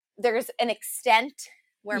there's an extent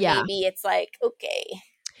where maybe it's like, okay,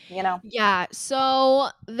 you know? Yeah. So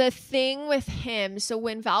the thing with him, so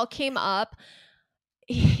when Val came up,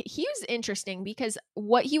 he was interesting because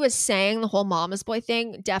what he was saying, the whole mama's boy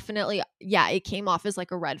thing, definitely, it came off as like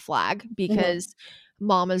a red flag because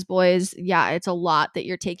mama's boys, it's a lot that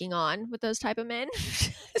you're taking on with those type of men.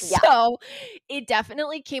 So it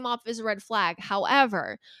definitely came off as a red flag.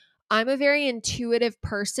 However, I'm a very intuitive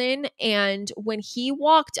person, and when he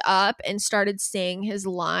walked up and started saying his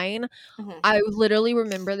line, I literally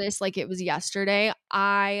remember this like it was yesterday.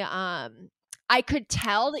 I could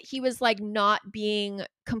tell that he was like not being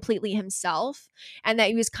completely himself and that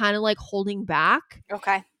he was kind of like holding back.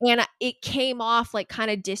 Okay. And it came off like kind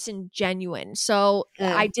of disingenuine. So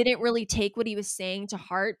I didn't really take what he was saying to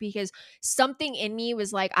heart because something in me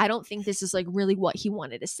was like, I don't think this is like really what he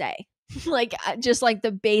wanted to say. Like just like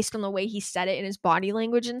based on the way he said it in his body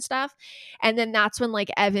language and stuff. And then that's when like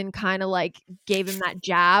Evan kind of like gave him that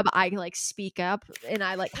jab. I like speak up and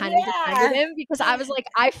I like kind of defended him because I was like,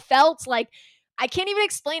 I felt like I can't even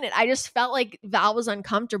explain it. I just felt like Val was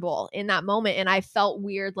uncomfortable in that moment and I felt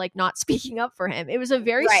weird like not speaking up for him. It was a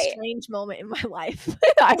very strange moment in my life,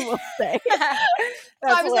 I will say.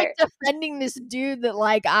 So I was like defending this dude that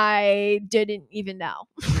like I didn't even know.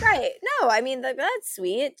 Right. No, I mean that's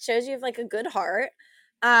sweet. It shows you have like a good heart.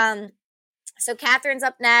 So Catherine's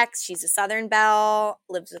up next. She's a Southern belle,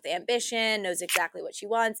 lives with ambition, knows exactly what she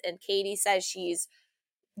wants, and Katie says she's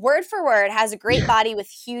word for word, has a great body with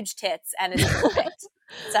huge tits and is perfect.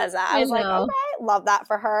 Says that. I was like, okay, love that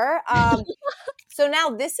for her. So now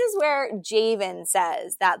this is where Javen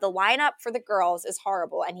says that the lineup for the girls is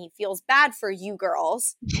horrible and he feels bad for you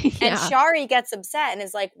girls. And Shari gets upset and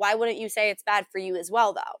is like, why wouldn't you say it's bad for you as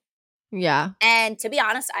well, though? Yeah. And to be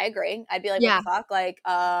honest, I agree. I'd be like, what the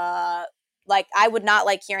fuck? Like I would not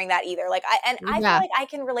like hearing that either. Like I feel like I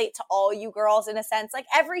can relate to all you girls in a sense. Like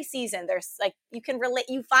every season there's like you can relate,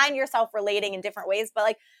 you find yourself relating in different ways, but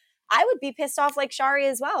like I would be pissed off like Shari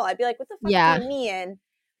as well. I'd be like, what the fuck do you mean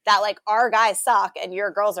that like our guys suck and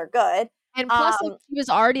your girls are good? And plus like, he was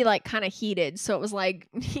already like kind of heated, so it was like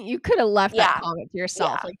you could have left that comment to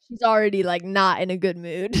yourself. Like she's already like not in a good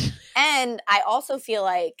mood. And I also feel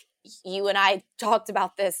like you and I talked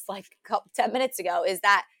about this like 10 minutes ago is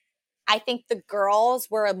that I think the girls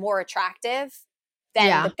were more attractive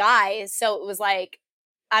than the guys. So it was like,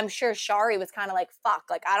 I'm sure Shari was kind of like, fuck,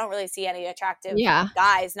 like I don't really see any attractive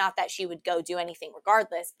guys. Not that she would go do anything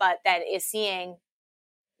regardless, but that is seeing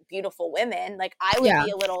beautiful women. Like I would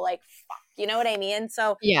be a little like, fuck, you know what I mean?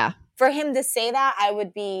 So for him to say that, I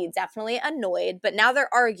would be definitely annoyed. But now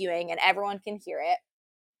they're arguing and everyone can hear it.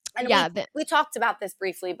 And we talked about this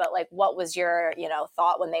briefly, but like, what was your,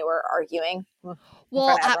 thought when they were arguing?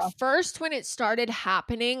 Well, at first when it started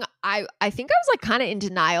happening, I think I was like kind of in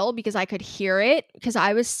denial because I could hear it because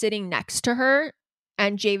I was sitting next to her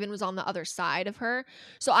and Javen was on the other side of her.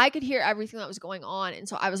 So I could hear everything that was going on. And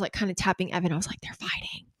so I was like kind of tapping Evan. I was like, they're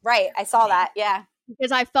fighting. Right. I saw that. Yeah.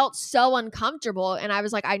 because I felt so uncomfortable, and I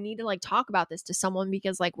was like, I need to like talk about this to someone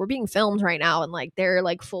because like we're being filmed right now and like they're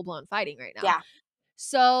like full blown fighting right now. Yeah.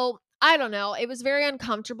 So I don't know. It was very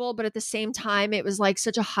uncomfortable, but at the same time, it was like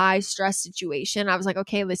such a high stress situation. I was like,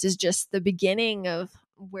 okay, this is just the beginning of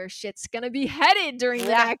where shit's gonna be headed during the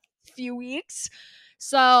next few weeks.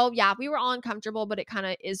 So yeah, we were all uncomfortable, but it kind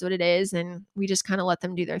of is what it is, and we just kind of let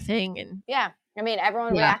them do their thing. And I mean,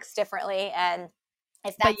 everyone reacts differently, and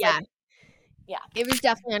if that's it was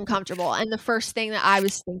definitely uncomfortable. And the first thing that I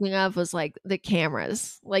was thinking of was like the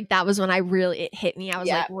cameras. Like that was when it hit me. I was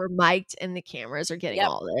like, we're mic'd and the cameras are getting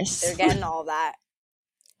all this. They're getting all that.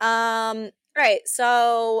 Right.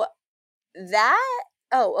 So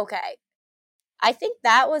okay. I think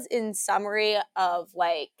that was in summary of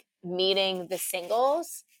like meeting the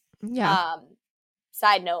singles. Yeah.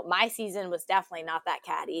 Side note, my season was definitely not that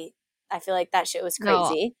catty. I feel like that shit was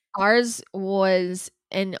crazy. No, ours was,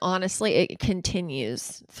 and honestly, it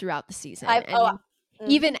continues throughout the season.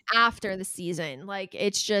 Even after the season, like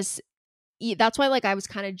it's just, that's why like I was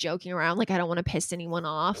kind of joking around, like I don't want to piss anyone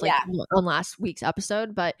off, like on last week's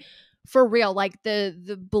episode, but for real, like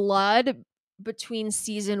the blood between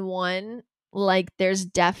season 1, like there's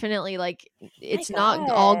definitely like it's not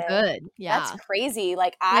all good. Yeah, that's crazy.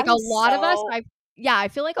 Like a lot of us, I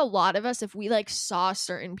feel like a lot of us, if we like saw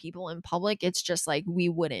certain people in public, it's just like we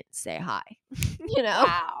wouldn't say hi. You know?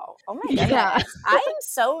 Wow. Oh my goodness. I am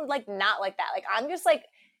so like not like that. Like I'm just like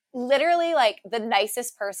literally like the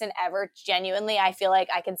nicest person ever. Genuinely, I feel like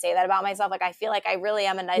I can say that about myself. Like I feel like I really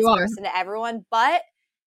am a nice person to everyone. But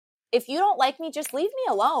if you don't like me, just leave me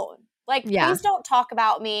alone. Like please don't talk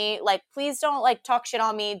about me. Like please don't like talk shit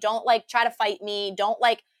on me. Don't like try to fight me. Don't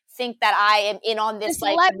like think that I am in on this just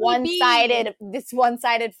like one-sided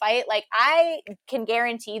fight. Like I can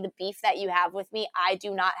guarantee the beef that you have with me, I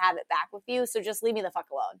do not have it back with you. So just leave me the fuck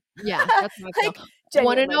alone. Yeah, that's my like,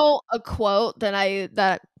 want to know a quote that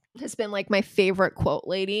has been like my favorite quote,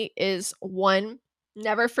 lady, is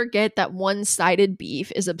never forget that one-sided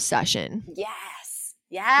beef is obsession.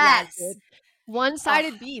 Yes.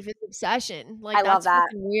 One-sided beef is obsession. Like I that's love that.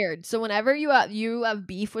 Weird. So whenever you have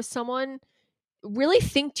beef with someone, really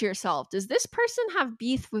think to yourself, does this person have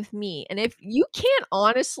beef with me? And if you can't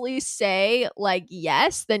honestly say like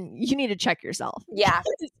yes, then you need to check yourself. Yeah.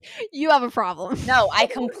 You have a problem. No, I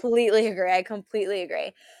completely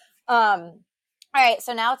agree. All right,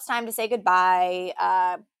 so now it's time to say goodbye.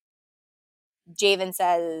 Javen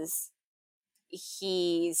says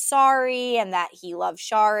he's sorry and that he loves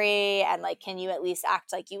Shari and like, can you at least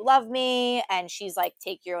act like you love me? And she's like,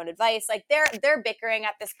 take your own advice. Like they're bickering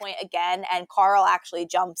at this point again, and Carl actually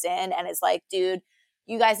jumps in and is like, dude,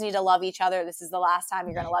 you guys need to love each other. This is the last time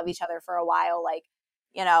you're gonna love each other for a while. Like,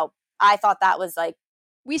 you know, I thought that was like,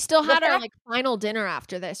 we still had our like final dinner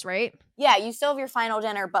after this, right? Yeah, you still have your final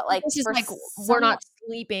dinner, but like this is like we're not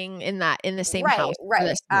sleeping in the same house.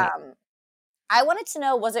 Right. I wanted to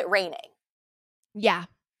know, was it raining? Yeah.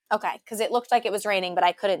 Okay, because it looked like it was raining, but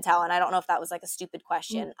I couldn't tell, and I don't know if that was like a stupid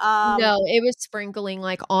question. No, it was sprinkling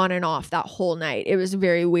like on and off that whole night. It was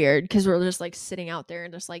very weird because we were just like sitting out there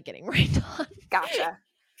and just like getting rained on. Gotcha.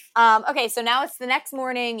 Okay, so now it's the next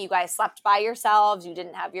morning. You guys slept by yourselves. You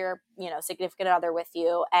didn't have your, significant other with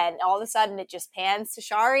you, and all of a sudden it just pans to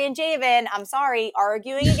Shari and Javen. I'm sorry,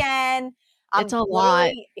 arguing again. It's a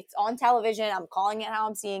lot. It's on television. I'm calling it how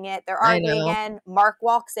I'm seeing it. They're arguing again. Mark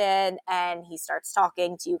walks in and he starts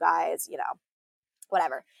talking to you guys,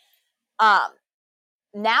 whatever.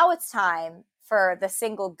 Now it's time for the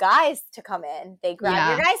single guys to come in. They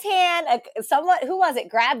grab your guy's hand. Who was it?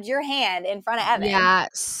 Grabbed your hand in front of Evan. Yeah,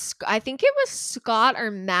 I think it was Scott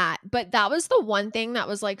or Matt. But that was the one thing that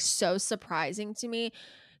was like so surprising to me.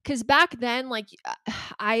 Because back then, like,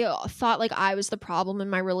 I thought like I was the problem in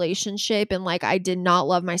my relationship and like I did not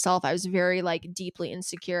love myself. I was very like deeply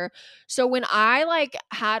insecure. So when I like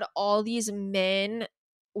had all these men,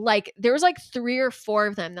 like there was like 3 or 4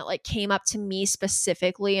 of them that like came up to me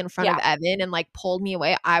specifically in front of Evan and like pulled me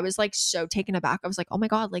away. I was like so taken aback. I was like, oh my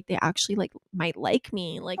God, like they actually like might like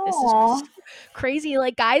me. Like this is crazy.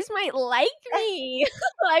 Like guys might like me.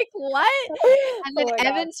 Like what? And then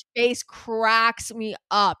Evan's face cracks me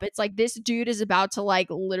up. It's like this dude is about to like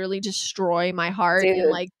literally destroy my heart in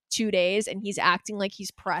like 2 days, and he's acting like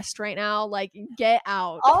he's pressed right now. Like get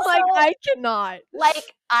out. Also, like I cannot.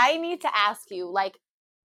 Like I need to ask you, like,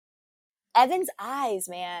 Evan's eyes,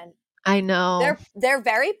 man. I know. They're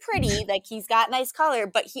very pretty. Like he's got nice color,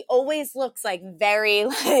 but he always looks like very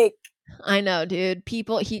like I know, dude.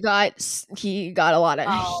 People, he got a lot of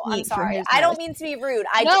Oh, I'm heat for sorry. his I don't mess. mean to be rude.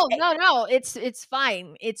 No. It's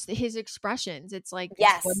fine. It's his expressions. It's like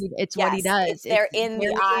Yes. it's what he Yes. does. It's there in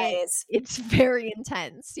the eyes. It's very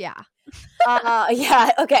intense. Yeah.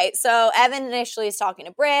 Yeah. Okay. So Evan initially is talking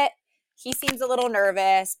to Britt. He seems a little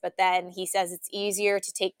nervous, but then he says it's easier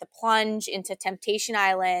to take the plunge into Temptation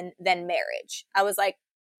Island than marriage. I was like,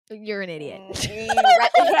 You're an idiot.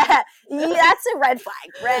 yeah, that's a red flag.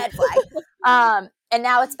 Red flag. And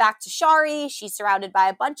now it's back to Shari. She's surrounded by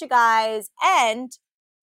a bunch of guys, and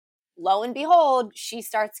lo and behold, she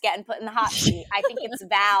starts getting put in the hot seat. I think it's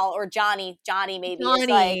Val or Johnny. Johnny maybe.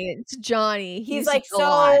 It's Johnny. He's like,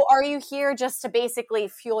 so are you here just to basically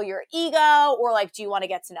fuel your ego, or like, do you want to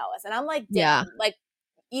get to know us? And I'm like, damn, like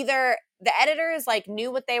either the editors like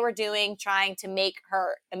knew what they were doing, trying to make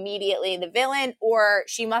her immediately the villain, or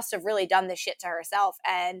she must have really done this shit to herself.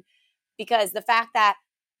 And because the fact that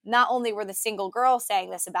not only were the single girls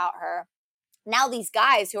saying this about her, now these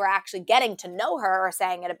guys who are actually getting to know her are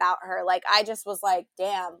saying it about her. Like, I just was like,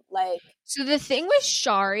 damn, like. So the thing with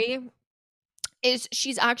Shari is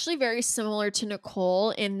she's actually very similar to Nicole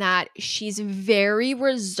in that she's very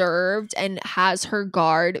reserved and has her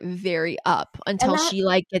guard very up until she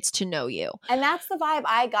like gets to know you. And that's the vibe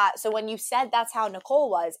I got. So when you said that's how Nicole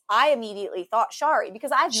was, I immediately thought Shari,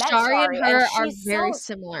 because I've met Shari and her are very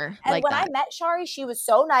similar. And like when that. I met Shari, she was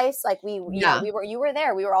so nice. Like you were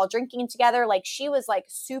there. We were all drinking together. Like she was like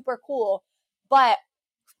super cool. But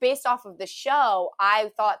based off of the show, I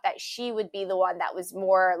thought that she would be the one that was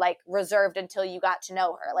more like reserved until you got to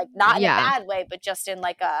know her. Like not in a bad way, but just in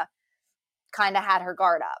like a kind of had her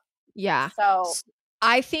guard up. Yeah. So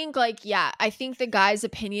I think I think the guy's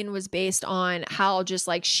opinion was based on how just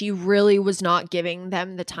like she really was not giving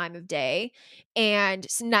them the time of day. And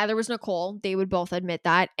neither was Nicole. They would both admit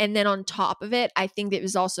that. And then on top of it, I think it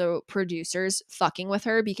was also producers fucking with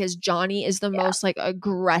her because Johnny is the most like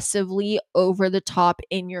aggressively over the top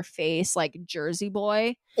in your face, like Jersey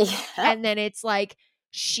boy. Yeah. And then it's like,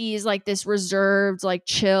 she's like this reserved, like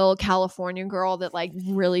chill California girl that like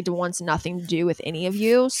really wants nothing to do with any of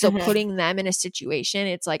you. So putting them in a situation,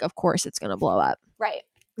 it's like, of course it's going to blow up. Right.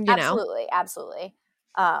 You absolutely. know? Absolutely.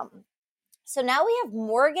 So now we have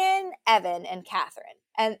Morgan, Evan, and Catherine.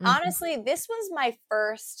 And honestly, this was my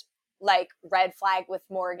first like red flag with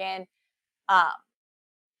Morgan,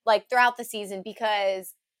 like throughout the season,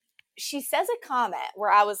 because she says a comment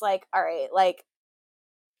where I was like, all right, like,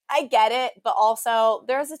 I get it, but also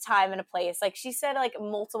there's a time and a place. Like she said like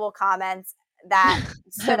multiple comments that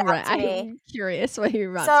stood out to me. I'm curious what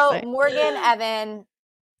you're about to say. So Morgan, Evan,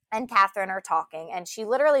 and Catherine are talking, and she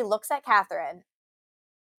literally looks at Catherine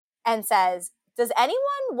and says, does anyone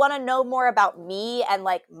want to know more about me and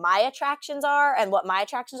like my attractions are and what my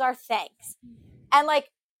attractions are? Thanks. And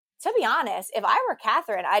like, to be honest, if I were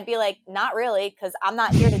Catherine, I'd be like, not really, because I'm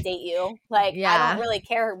not here to date you. Like, I don't really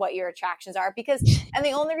care what your attractions are. Because, and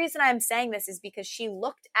the only reason I'm saying this is because she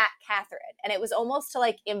looked at Catherine, and it was almost to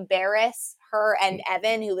like embarrass her and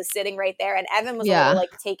Evan, who was sitting right there. And Evan was a little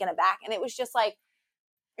like taken aback. And it was just like,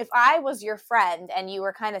 if I was your friend and you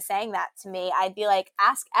were kind of saying that to me, I'd be like,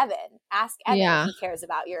 ask Evan if he cares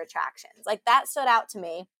about your attractions. Like that stood out to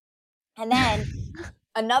me. And then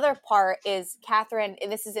another part is Catherine,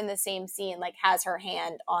 and this is in the same scene, like has her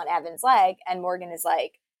hand on Evan's leg, and Morgan is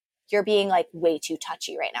like, you're being like way too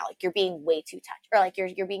touchy right now. Like you're being way too touchy, or like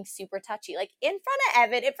you're being super touchy, like in front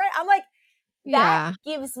of Evan, I'm like, that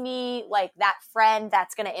gives me like that friend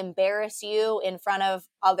that's going to embarrass you in front of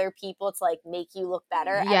other people to like make you look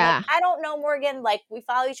better. And like, I don't know Morgan. Like we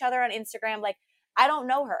follow each other on Instagram. Like I don't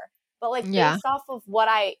know her, but like based off of what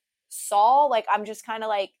I saw, like I'm just kind of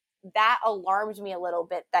like, that alarmed me a little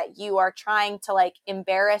bit that you are trying to like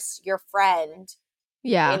embarrass your friend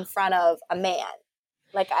in front of a man.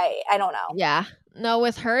 Like I don't know. Yeah. No,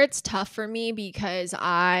 with her it's tough for me because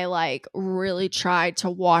I like really tried to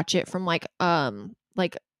watch it from like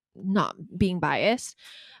not being biased.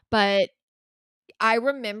 But I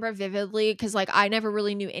remember vividly because like I never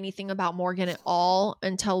really knew anything about Morgan at all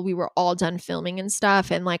until we were all done filming and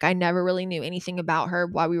stuff. And like I never really knew anything about her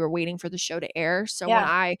while we were waiting for the show to air. So when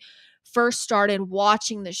I first started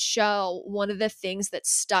watching the show, one of the things that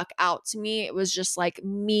stuck out to me, it was just like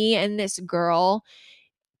me and this girl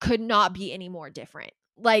could not be any more different.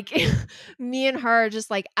 Like me and her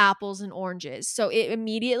just like apples and oranges. So it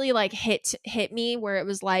immediately like hit me where it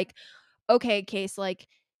was like, okay, Case, like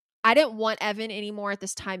I didn't want Evan anymore at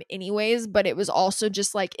this time anyways, but it was also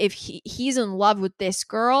just like if he's in love with this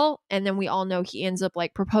girl and then we all know he ends up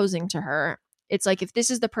like proposing to her. It's like if this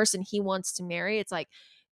is the person he wants to marry, it's like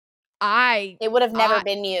it would have never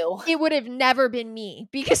been you. It would have never been me,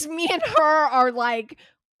 because me and her are like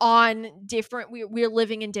on different, we're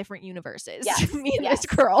living in different universes. Yes. Me and this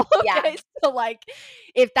girl. Okay. Yeah. So like,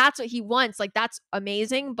 if that's what he wants, like that's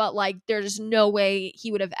amazing, but like there's no way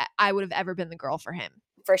I would have ever been the girl for him.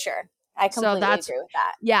 For sure. I completely agree with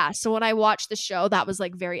that. Yeah. So when I watched the show, that was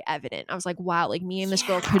like very evident. I was like, wow, like me and this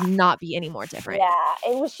girl could not be any more different.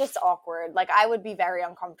 Yeah. It was just awkward. Like I would be very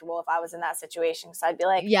uncomfortable if I was in that situation. So I'd be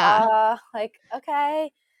like, like,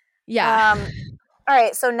 okay. Yeah. All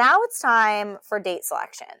right. So now it's time for date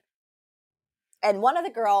selection. And one of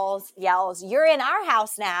the girls yells, "You're in our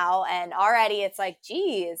house now." And already it's like,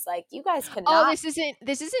 geez, like you guys could not. Oh,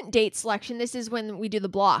 this isn't date selection. This is when we do the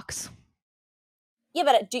blocks. Yeah,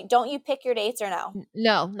 but don't you pick your dates or no?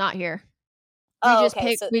 No, not here.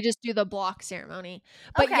 We just do the block ceremony.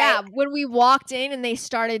 But yeah, when we walked in and they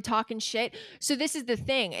started talking shit. So this is the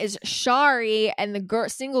thing, is Shari and the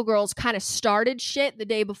single girls kind of started shit the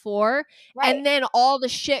day before. Right. And then all the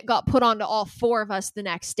shit got put onto all four of us the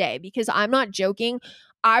next day, because I'm not joking.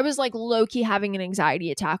 I was like low-key having an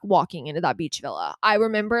anxiety attack walking into that beach villa. I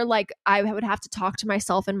remember like I would have to talk to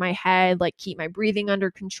myself in my head, like keep my breathing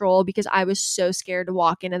under control, because I was so scared to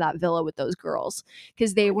walk into that villa with those girls,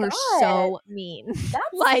 because they were so mean.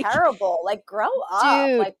 That's like terrible. Like grow up.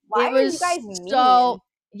 Dude, like why are you guys mean?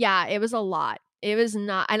 Yeah, it was a lot. It was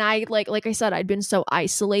not, and I like I said, I'd been so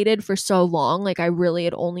isolated for so long. Like I really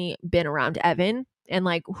had only been around Evan and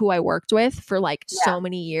like who I worked with for like so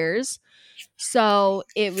many years. So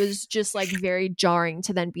it was just like very jarring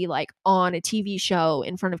to then be like on a TV show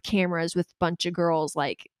in front of cameras with a bunch of girls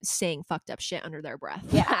like saying fucked up shit under their breath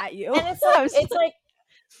at you. And it's like,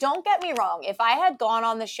 don't get me wrong. If I had gone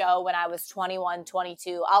on the show when I was 21,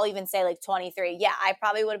 22, I'll even say like 23. Yeah, I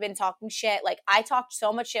probably would have been talking shit. Like I talked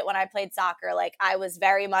so much shit when I played soccer. Like I was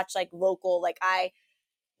very much like vocal. Like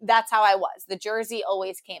that's how I was. The jersey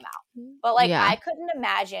always came out. But like I couldn't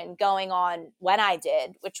imagine going on when I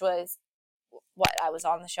did, which was I was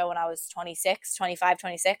on the show when I was 26, 25,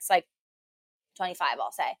 26, like 25,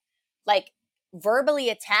 I'll say, like verbally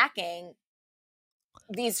attacking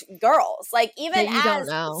these girls, like even as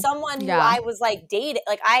someone who I was like dating,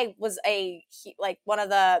 like I was like one of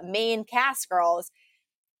the main cast girls,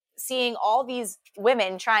 seeing all these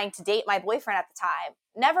women trying to date my boyfriend at the time.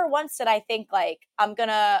 Never once did I think like I'm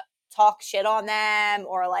gonna talk shit on them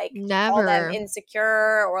or like call them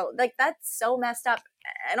insecure or like that's so messed up.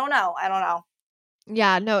 I don't know.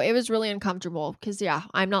 Yeah, no, it was really uncomfortable because,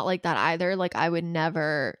 I'm not like that either. Like, I would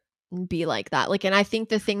never be like that. Like, and I think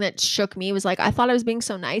the thing that shook me was like, I thought I was being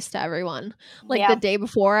so nice to everyone. Like, the day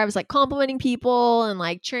before, I was like complimenting people and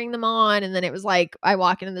like cheering them on. And then it was like, I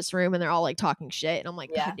walk into this room and they're all like talking shit. And I'm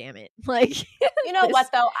like, God damn it. Like, you know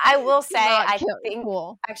what, though? I will say, I think,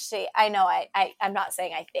 actually, I know, I'm not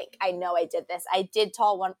saying I think. I know I did this. I did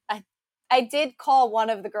call one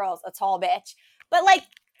of the girls a tall bitch. But like,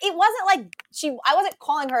 it wasn't like I wasn't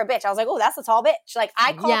calling her a bitch. I was like, oh, that's a tall bitch. Like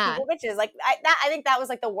I call people bitches. Like I think that was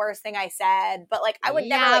like the worst thing I said. But like I would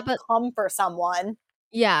never come for someone.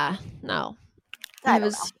 Yeah, no.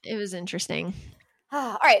 It was interesting.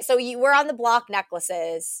 All right, so we're on the block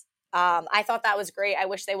necklaces. I thought that was great. I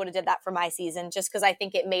wish they would have did that for my season, just because I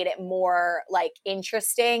think it made it more like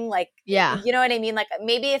interesting. Like, you know what I mean? Like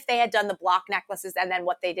maybe if they had done the block necklaces and then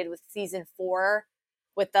what they did with season 4.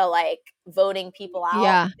 With the like voting people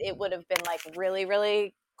out, it would have been like really,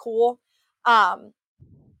 really cool. But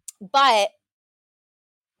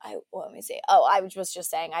let me see. Oh, I was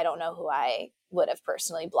just saying I don't know who I would have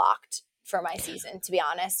personally blocked for my season, to be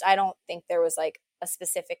honest. I don't think there was like a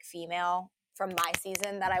specific female from my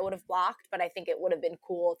season that I would have blocked, but I think it would have been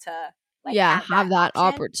cool to like have that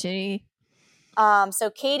opportunity.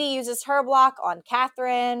 So Katie uses her block on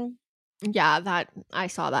Catherine. Yeah, I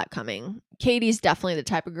saw that coming. Katie's definitely the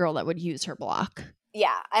type of girl that would use her block.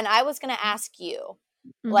 Yeah, and I was going to ask you,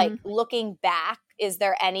 like, looking back, is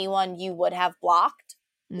there anyone you would have blocked?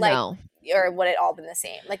 Like, no. Or would it all been the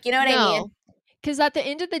same? Like, you know what I mean? Because at the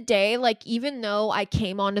end of the day, like, even though I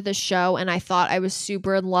came onto the show and I thought I was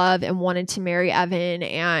super in love and wanted to marry Evan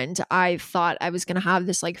and I thought I was going to have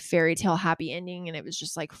this, like, fairy tale happy ending and it was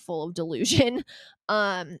just, like, full of delusion,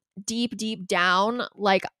 deep down,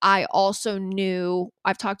 like, I also knew,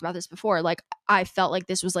 I've talked about this before, like, I felt like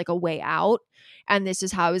this was, like, a way out and this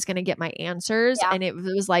is how I was going to get my answers. Yeah. And it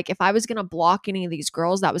was like, if I was going to block any of these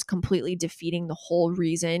girls, that was completely defeating the whole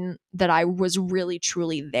reason that I was really,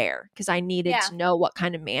 truly there. Because I needed to know what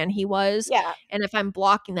kind of man he was. Yeah. And if I'm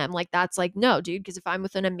blocking them, like, that's like, no, dude, because if I'm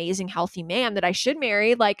with an amazing, healthy man that I should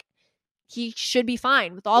marry, like, he should be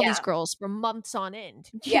fine with all these girls for months on end,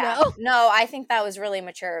 you know? No, I think that was really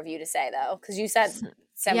mature of you to say, though, because you said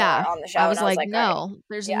similar on the show, I and was I was like, like, all right. no,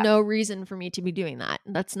 there's no reason for me to be doing that.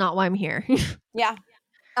 That's not why I'm here. Yeah.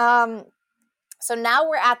 So now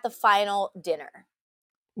we're at the final dinner.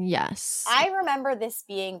 Yes. I remember this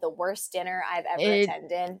being the worst dinner I've ever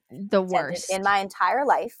attended. The worst. In my entire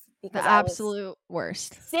life. Because the absolute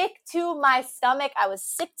worst. Sick to my stomach. I was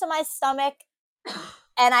sick to my stomach.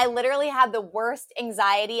 And I literally had the worst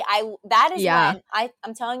anxiety. That is when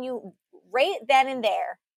I'm telling you, right then and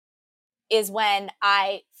there is when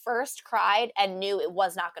I first cried and knew it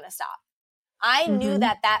was not going to stop. I knew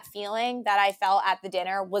that feeling that I felt at the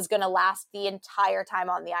dinner was going to last the entire time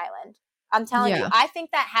on the island. I'm telling you, I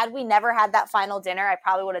think that had we never had that final dinner, I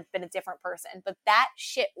probably would have been a different person. But that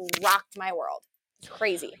shit rocked my world. It's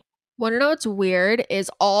crazy. Want to know what's weird is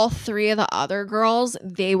all three of the other girls,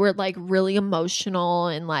 they were like really emotional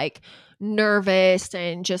and like nervous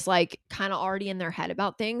and just like kind of already in their head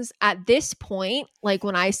about things. At this point, like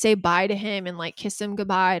when I say bye to him and like kiss him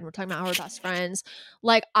goodbye and we're talking about our best friends,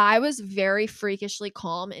 like I was very freakishly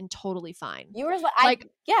calm and totally fine. You were like,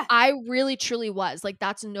 I really truly was. Like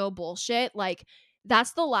that's no bullshit. Like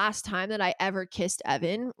that's the last time that I ever kissed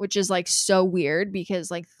Evan, which is like so weird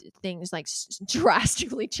because like things like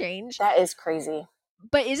drastically change. That is crazy.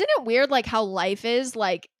 But isn't it weird like how life is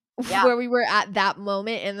like where we were at that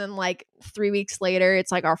moment and then like 3 weeks later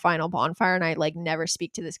it's like our final bonfire and I like never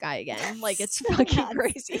speak to this guy again. Like it's fucking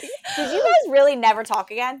crazy. Did you guys really never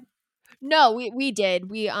talk again? No, we did.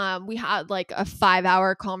 We had like a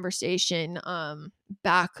 5-hour conversation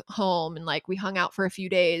back home and like we hung out for a few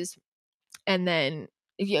days. And then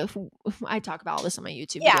I talk about all this on my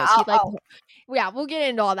YouTube videos. We'll get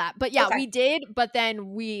into all that. But we did. But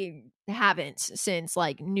then we haven't since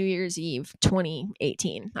like New Year's Eve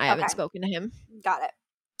 2018. I haven't spoken to him. Got it.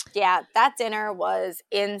 Yeah, that dinner was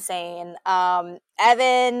insane.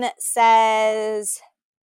 Evan says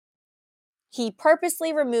he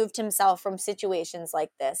purposely removed himself from situations like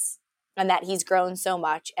this and that he's grown so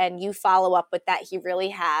much. And you follow up with that he really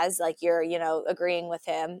has, like you're, agreeing with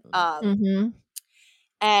him.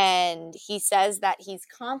 And he says that he's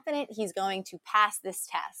confident he's going to pass this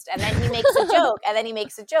test. And then he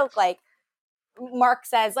makes a joke. Like Mark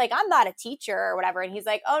says, like, I'm not a teacher or whatever. And he's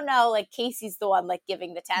like, oh no, like Casey's the one like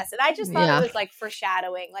giving the test. And I just thought it was like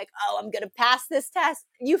foreshadowing, like, oh, I'm going to pass this test.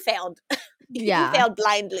 You failed. You failed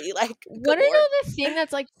blindly. Like, want to know the thing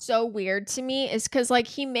that's like so weird to me is because like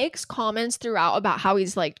he makes comments throughout about how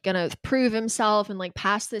he's like gonna prove himself and like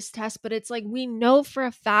pass this test, but it's like we know for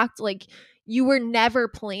a fact like you were never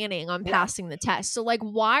planning on passing the test. So like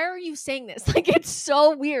why are you saying this? Like it's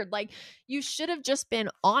so weird. Like you should have just been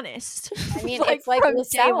honest. I mean, it's like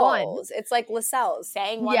Lascelles. It's like Lascelles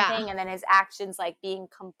saying one thing and then his actions like being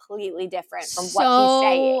completely different from what he's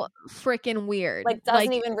saying. Freaking weird. Like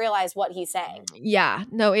doesn't even realize what he's saying. Yeah.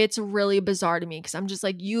 No, it's really bizarre to me because I'm just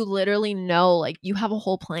like, you literally know like you have a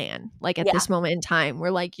whole plan like at this moment in time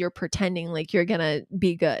where like you're pretending like you're gonna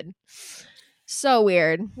be good. So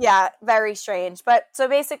weird. Yeah, very strange. But so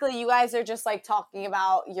basically you guys are just like talking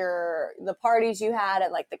about the parties you had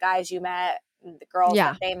and like the guys you met, and the girls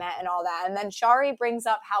that they met and all that. And then Shari brings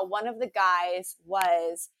up how one of the guys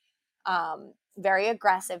was very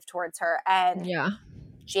aggressive towards her. And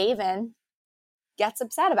Javen gets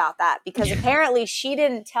upset about that because apparently she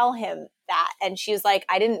didn't tell him that. And she was like,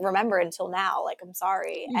 I didn't remember until now. Like, I'm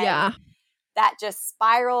sorry. And that just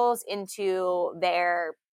spirals into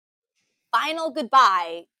their final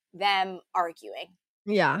goodbye, them arguing.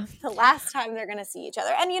 Yeah. The last time they're going to see each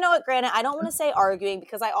other. And you know what, granted, I don't want to say arguing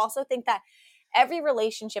because I also think that every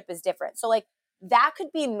relationship is different. So like that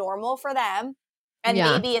could be normal for them. And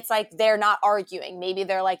maybe it's like they're not arguing. Maybe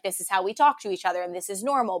they're like, this is how we talk to each other and this is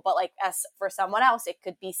normal. But like as for someone else, it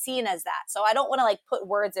could be seen as that. So I don't want to like put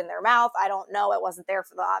words in their mouth. I don't know. It wasn't there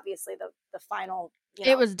for the final.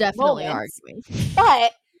 It was definitely arguing.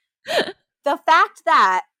 But the fact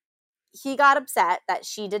that he got upset that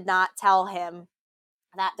she did not tell him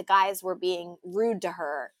that the guys were being rude to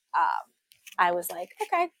her. I was like,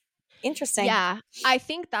 okay, interesting. Yeah. I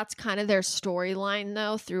think that's kind of their storyline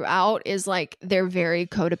though throughout is like they're very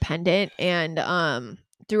codependent and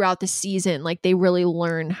throughout the season, like they really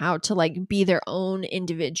learn how to like be their own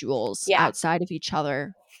individuals outside of each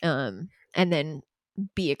other and then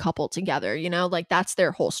be a couple together, like that's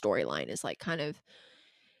their whole storyline is like kind of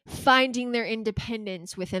finding their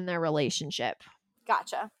independence within their relationship.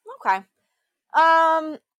 Gotcha. Okay.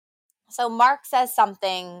 So Mark says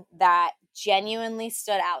something that genuinely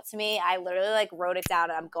stood out to me. I literally like wrote it down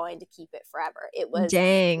and I'm going to keep it forever. It was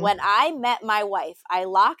Dang. when I met my wife, I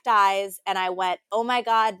locked eyes and I went, oh my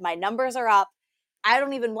God, my numbers are up. I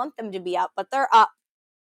don't even want them to be up, but they're up.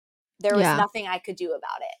 There was nothing I could do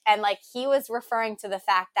about it. And like he was referring to the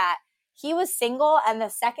fact that he was single, and the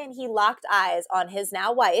second he locked eyes on his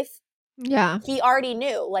now wife, he already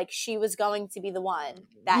knew like she was going to be the one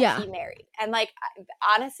that he married. And like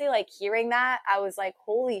honestly, like hearing that, I was like,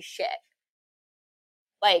 holy shit.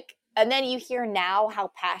 Like, and then you hear now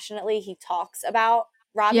how passionately he talks about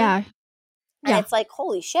Robbie. And it's like,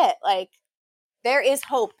 holy shit, like there is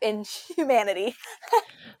hope in humanity.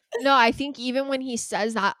 No, I think even when he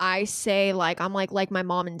says that, I say like, I'm like my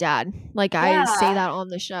mom and dad. Like I say that on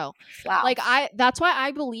the show. Wow. Like that's why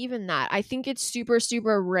I believe in that. I think it's super,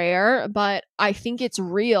 super rare, but I think it's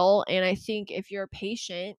real. And I think if you're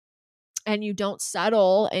patient and you don't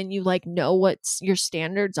settle and you like know what your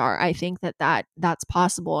standards are, I think that's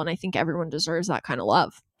possible. And I think everyone deserves that kind of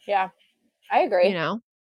love. Yeah, I agree. You know?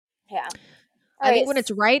 Yeah. I think when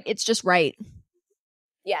it's right, it's just right.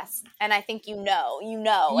 Yes. And I think you know,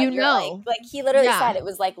 and you're like he literally said it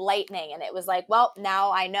was like lightning, and it was like, well,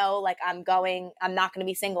 now I know, like I'm not going to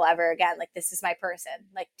be single ever again. Like this is my person.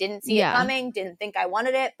 Like didn't see it coming, didn't think I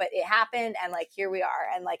wanted it, but it happened, and like here we are,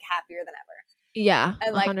 and like happier than ever. Yeah.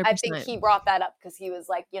 And like 100%. I think he brought that up because he was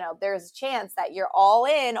like, there's a chance that you're all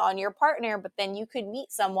in on your partner, but then you could meet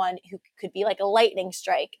someone who could be like a lightning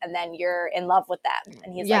strike, and then you're in love with them.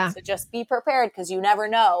 And he's like, so just be prepared because you never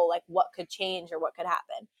know like what could change or what could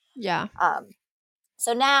happen. Yeah.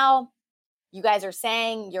 So now you guys are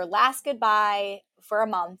saying your last goodbye for a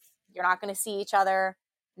month. You're not going to see each other.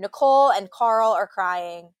 Nicole and Carl are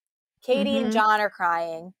crying. Katie and John are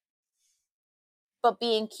crying, but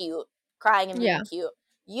being cute. Crying and being cute.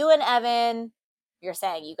 You and Evan, you're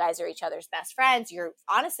saying you guys are each other's best friends. You're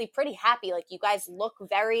honestly pretty happy. Like you guys look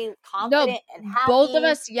very confident and happy.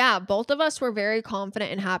 Both of us were very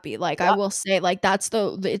confident and happy. Like I will say, like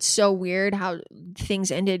it's so weird how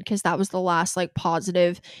things ended because that was the last like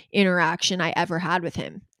positive interaction I ever had with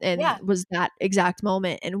him. And was that exact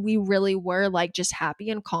moment. And we really were like just happy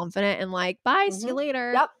and confident and like, bye, see you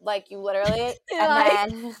later. Yep. Like you literally,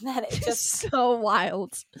 and then it just so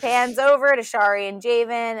wild. Pans over to Shari and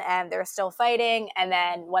Javen, and they're still fighting. And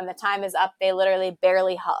then when the time is up, they literally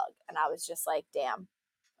barely hug. And I was just like, damn.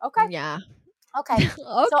 Okay. Yeah. Okay.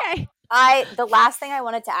 Okay. So the last thing I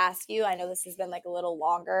wanted to ask you, I know this has been like a little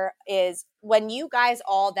longer, is when you guys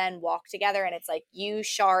all then walk together and it's like you,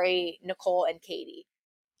 Shari, Nicole, and Katie.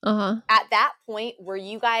 At that point, were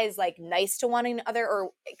you guys like nice to one another, or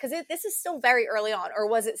because this is still very early on, or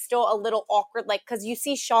was it still a little awkward? Like, because you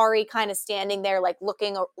see Shari kind of standing there, like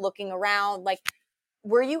looking around. Like,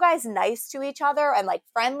 were you guys nice to each other and like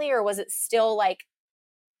friendly, or was it still like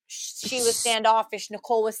she was standoffish,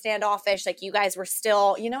 Nicole was standoffish, like you guys were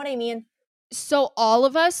still, you know what I mean? So all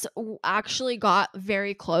of us actually got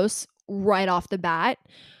very close right off the bat.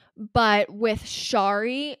 But with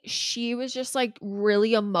Shari, she was just like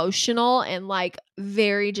really emotional and like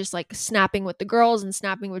very just like snapping with the girls and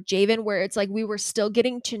snapping with Javen, where it's like we were still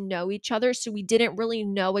getting to know each other. So we didn't really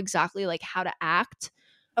know exactly like how to act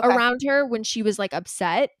around her when she was like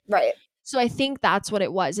upset. Right. So I think that's what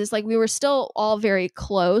it was. Is like we were still all very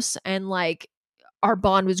close and like our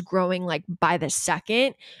bond was growing like by the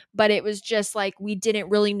second, but it was just like we didn't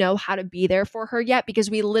really know how to be there for her yet because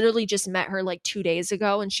we literally just met her like 2 days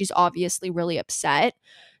ago and she's obviously really upset.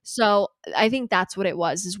 So I think that's what it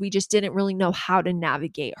was, is we just didn't really know how to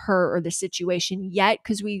navigate her or the situation yet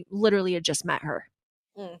because we literally had just met her.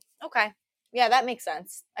 Okay. Yeah, that makes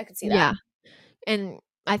sense. I could see that. Yeah. And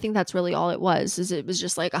I think that's really all it was, is it was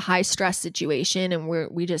just like a high stress situation and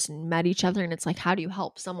we just met each other and it's like, how do you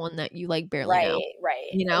help someone that you like barely know? Right.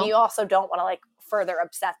 You know? And you also don't want to like further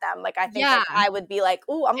upset them. Like I think like, I would be like,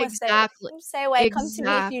 ooh, I'm going to stay away. Come to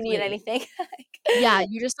me if you need anything. Yeah.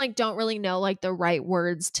 You just like don't really know like the right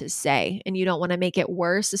words to say and you don't want to make it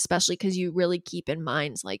worse, especially because you really keep in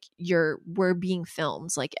mind like we're being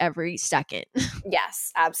filmed like every second.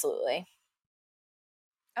 Yes, absolutely.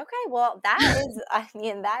 Okay, well,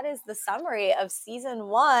 that is the summary of season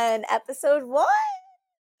 1, episode 1.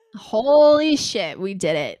 Holy shit, we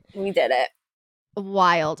did it. We did it.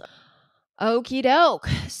 Wild. Okie doke.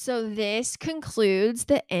 So this concludes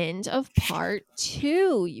the end of part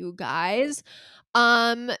 2, you guys.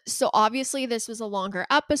 So obviously this was a longer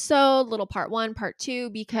episode, little part 1, part 2,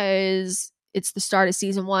 because it's the start of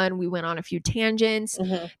season 1. We went on a few tangents.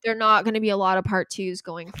 There are not going to be a lot of part 2s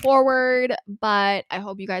going forward, but I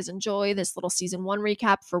hope you guys enjoy this little season 1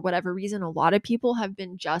 recap. For whatever reason, a lot of people have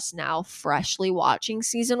been just now freshly watching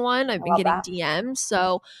season 1. I've been getting DMs.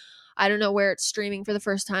 So I don't know where it's streaming for the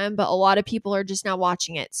first time, but a lot of people are just now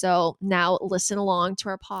watching it. So now listen along to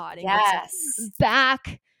our pod and get some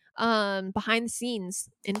back behind the scenes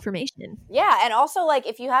information. Yeah, and also like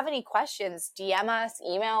if you have any questions, DM us,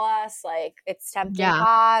 email us, like it's Tempting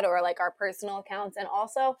Pod or like our personal accounts. And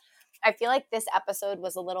also I feel like this episode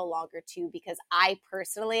was a little longer too because I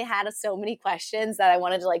personally had so many questions that I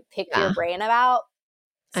wanted to like pick your brain about.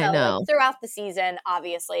 So I know. like throughout the season,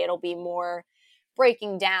 obviously it'll be more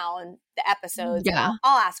breaking down the episodes. Yeah. And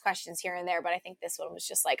I'll ask questions here and there, but I think this one was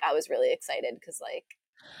just like I was really excited because like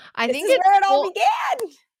this is where it all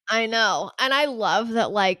began. I know. And I love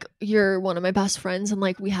that like you're one of my best friends and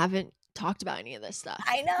like we haven't talked about any of this stuff.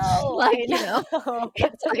 I know. Like, you know,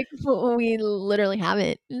 it's like we literally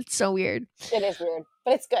haven't. It's so weird. It is weird,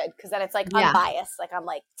 but it's good because then it's like unbiased. Like I'm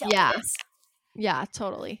like, tell me this. Yeah,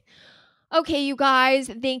 totally. Okay, you guys,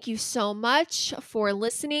 thank you so much for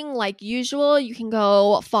listening. Like usual, you can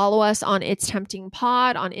go follow us on It's Tempting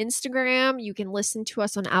Pod on Instagram. You can listen to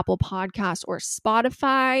us on Apple Podcasts or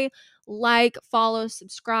Spotify. Like, follow,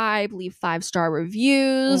 subscribe, leave 5-star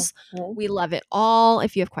reviews. Mm-hmm. We love it all.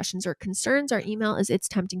 If you have questions or concerns, our email is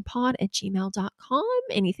itstemptingpod@gmail.com.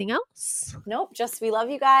 Anything else? Nope, just we love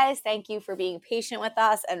you guys. Thank you for being patient with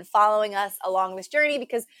us and following us along this journey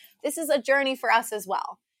because this is a journey for us as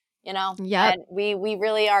well. You know, and we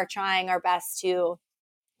really are trying our best to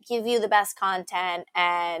give you the best content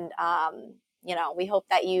and, you know, we hope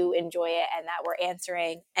that you enjoy it and that we're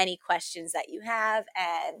answering any questions that you have.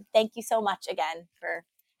 And thank you so much again for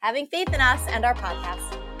having faith in us and our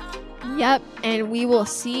podcast. Yep. And we will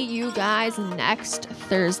see you guys next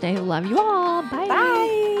Thursday. Love you all. Bye.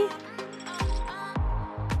 Bye.